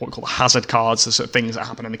what we call the hazard cards, the sort of things that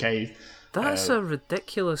happen in the cave. That's a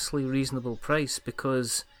ridiculously reasonable price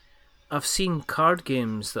because I've seen card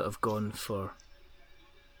games that have gone for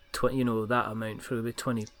that amount for about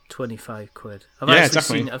 20-25 quid.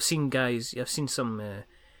 I've seen some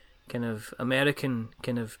kind of American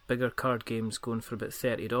kind of bigger card games going for about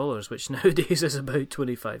 $30, which nowadays is about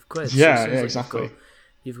 25 quid. Yeah, exactly.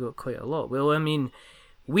 You've got quite a lot. Well, I mean,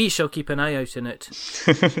 we shall keep an eye out on it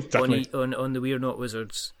on the We're Not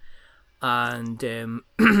Wizards, and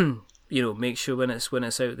make sure when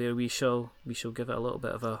it's out there, we shall give it a little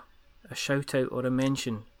bit of a shout out or a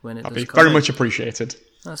mention when it does come out. That'd be very much appreciated.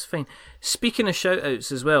 That's fine. Speaking of shout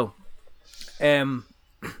outs as well, as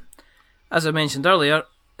I mentioned earlier,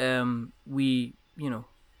 we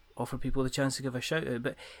offer people the chance to give a shout out.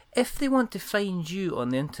 But if they want to find you on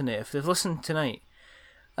the internet, if they've listened tonight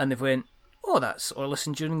and they've went, or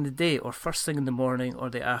listen during the day or first thing in the morning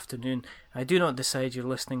or the afternoon, I do not decide your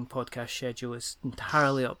listening podcast schedule. It's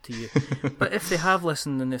entirely up to you. But if they have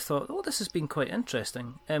listened and they've thought, this has been quite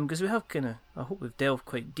interesting, because we have I hope we've delved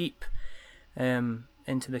quite deep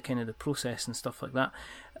into the kind of the process and stuff like that.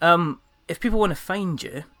 If people want to find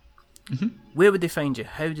you, where would they find you?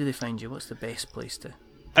 How do they find you? What's the best place to?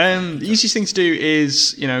 The easiest thing to do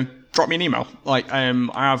is drop me an email. I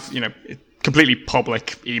have completely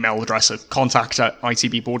public email address at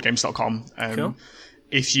contact@itbboardgames.com. Cool.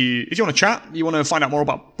 If you want to chat, you want to find out more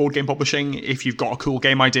about board game publishing, if you've got a cool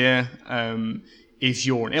game idea, if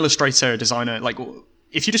you're an illustrator, a designer,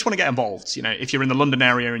 if you just want to get involved, if you're in the London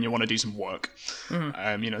area and you want to do some work,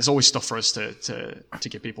 there's always stuff for us to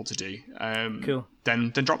get people to do. Cool. Then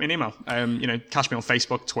drop me an email. Catch me on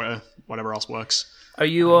Facebook, Twitter, whatever else works. Are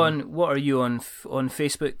you on? What are you on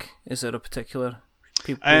Facebook? Is there a particular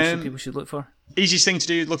people should look for? Easiest thing to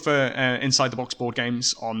do: look for Inside the Box Board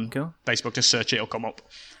Games on Cool. Facebook. Just search it; it'll come up.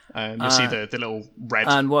 You'll see the little red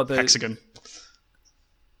hexagon.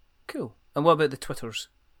 Cool. And what about the Twitters?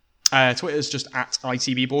 Twitter's just at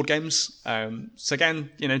ITB Board Games. So again,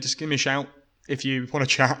 just give me a shout if you want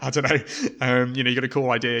to chat. I don't know. You got a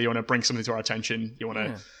cool idea. You want to bring something to our attention. You want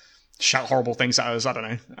to shout horrible things at us. I don't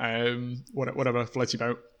know. Whatever floats your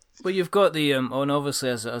boat. Well, you've got the and obviously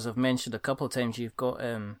as I've mentioned a couple of times, you've got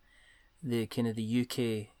the kind of the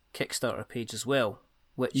UK Kickstarter page as well,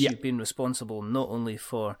 which you've been responsible not only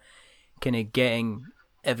for kind of getting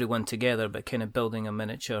everyone together, but kind of building a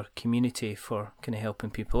miniature community for kind of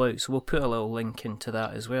helping people out. So we'll put a little link into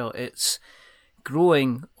that as well. It's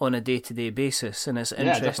growing on a day-to-day basis, and it's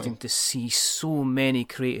interesting to see so many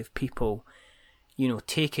creative people,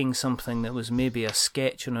 taking something that was maybe a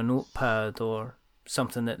sketch on a notepad or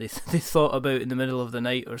something that they thought about in the middle of the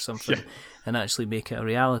night or something, and actually make it a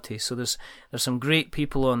reality. So there's some great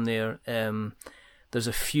people on there. There's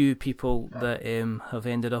a few people that have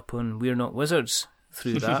ended up on We're Not Wizards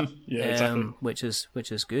through that, exactly. which is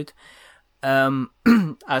good.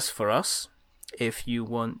 As for us, if you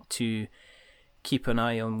want to keep an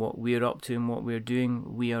eye on what we're up to and what we're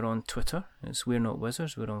doing, we are on Twitter. It's We're Not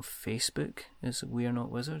Wizards. We're on Facebook. It's We're Not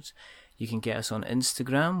Wizards. You can get us on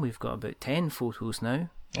Instagram. We've got about 10 photos now.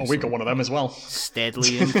 Oh, we got one of them as well.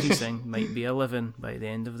 Steadily increasing. Might be 11 by the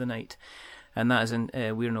end of the night. And that is in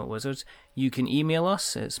We're Not Wizards. You can email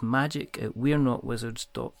us. It's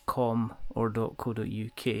magic@we'renotwizards.com or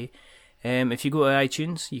 .co.uk. If you go to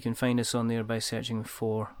iTunes, you can find us on there by searching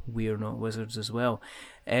for We're Not Wizards as well.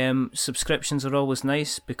 Subscriptions are always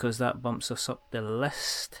nice because that bumps us up the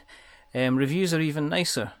list. Reviews are even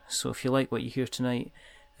nicer. So if you like what you hear tonight,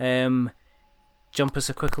 jump us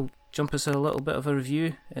a little bit of a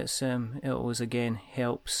review. It always again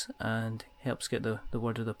helps get the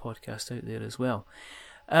word of the podcast out there as well.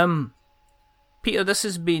 Peter, this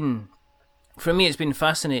has been, for me, it's been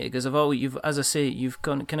fascinating because you've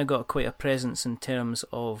kind of got quite a presence in terms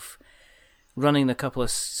of running the couple of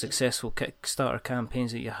successful Kickstarter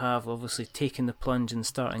campaigns that you have. Obviously, taking the plunge and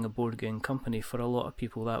starting a board game company. For a lot of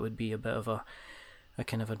people, that would be a bit of a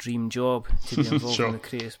kind of a dream job to be involved in the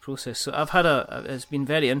creative process. So it's been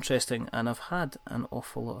very interesting, and I've had an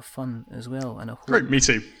awful lot of fun as well. And I hope, Great, me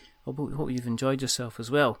too. I hope you've enjoyed yourself as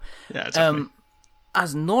well. Yeah, definitely.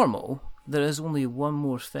 As normal, there is only one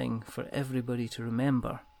more thing for everybody to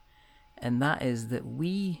remember, and that is that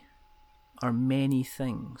we are many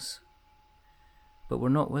things, but we're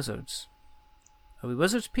not wizards. Are we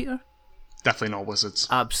wizards, Peter? Definitely not wizards.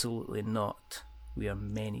 Absolutely not. We are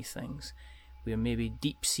many things. We are maybe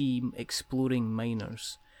deep-sea exploring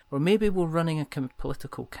miners. Or maybe we're running a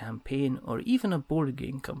political campaign or even a board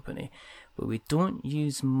game company, but we don't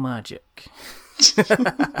use magic.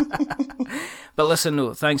 But listen,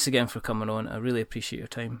 no, thanks again for coming on. I really appreciate your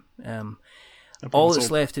time. All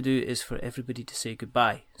that's left to do is for everybody to say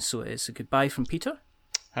goodbye. So it's a goodbye from Peter.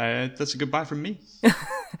 That's a goodbye from me.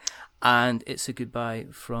 And it's a goodbye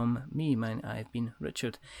from me. I've been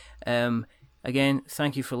Richard. Again,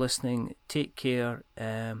 thank you for listening. Take care.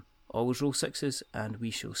 Always roll sixes, and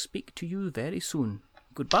we shall speak to you very soon.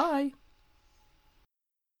 Goodbye.